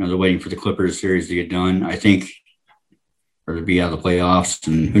 They're waiting for the Clippers series to get done. I think, or to be out of the playoffs,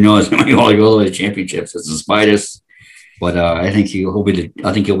 and who knows? They might all go to the championships. It's despite us. But I think he'll be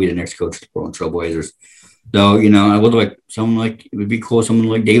the next coach of the Portland Trailblazers. Though, I would like someone like, it would be cool, someone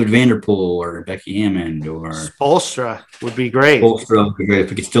like David Vanderpool or Becky Hammond or Spoelstra would be great. Spoelstra would be great. If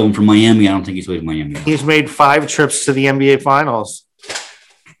we could steal him from Miami, I don't think he's leaving Miami. He's made 5 trips to the NBA Finals.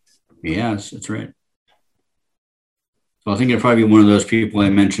 Yes, that's right. So I think it'll probably be one of those people I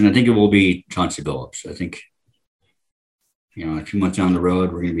mentioned. I think it will be Chauncey Billups. I think, a few months down the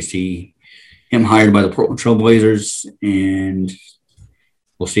road, we're going to see him hired by the Portland Trailblazers, and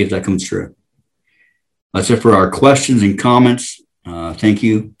we'll see if that comes true. That's it for our questions and comments. Thank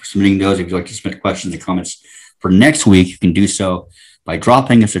you for submitting those. If you'd like to submit questions and comments for next week, you can do so by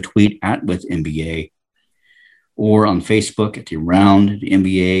dropping us a tweet at WithNBA or on Facebook at the Around the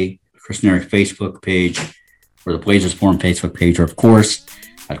NBA Chris and Eric Facebook page or the Blazers Forum Facebook page, or of course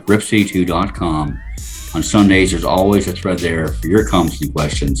at gripcity2.com. On Sundays, there's always a thread there for your comments and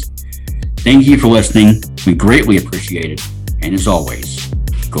questions. Thank you for listening. We greatly appreciate it. And as always,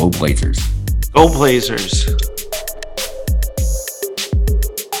 go Blazers. Go Blazers.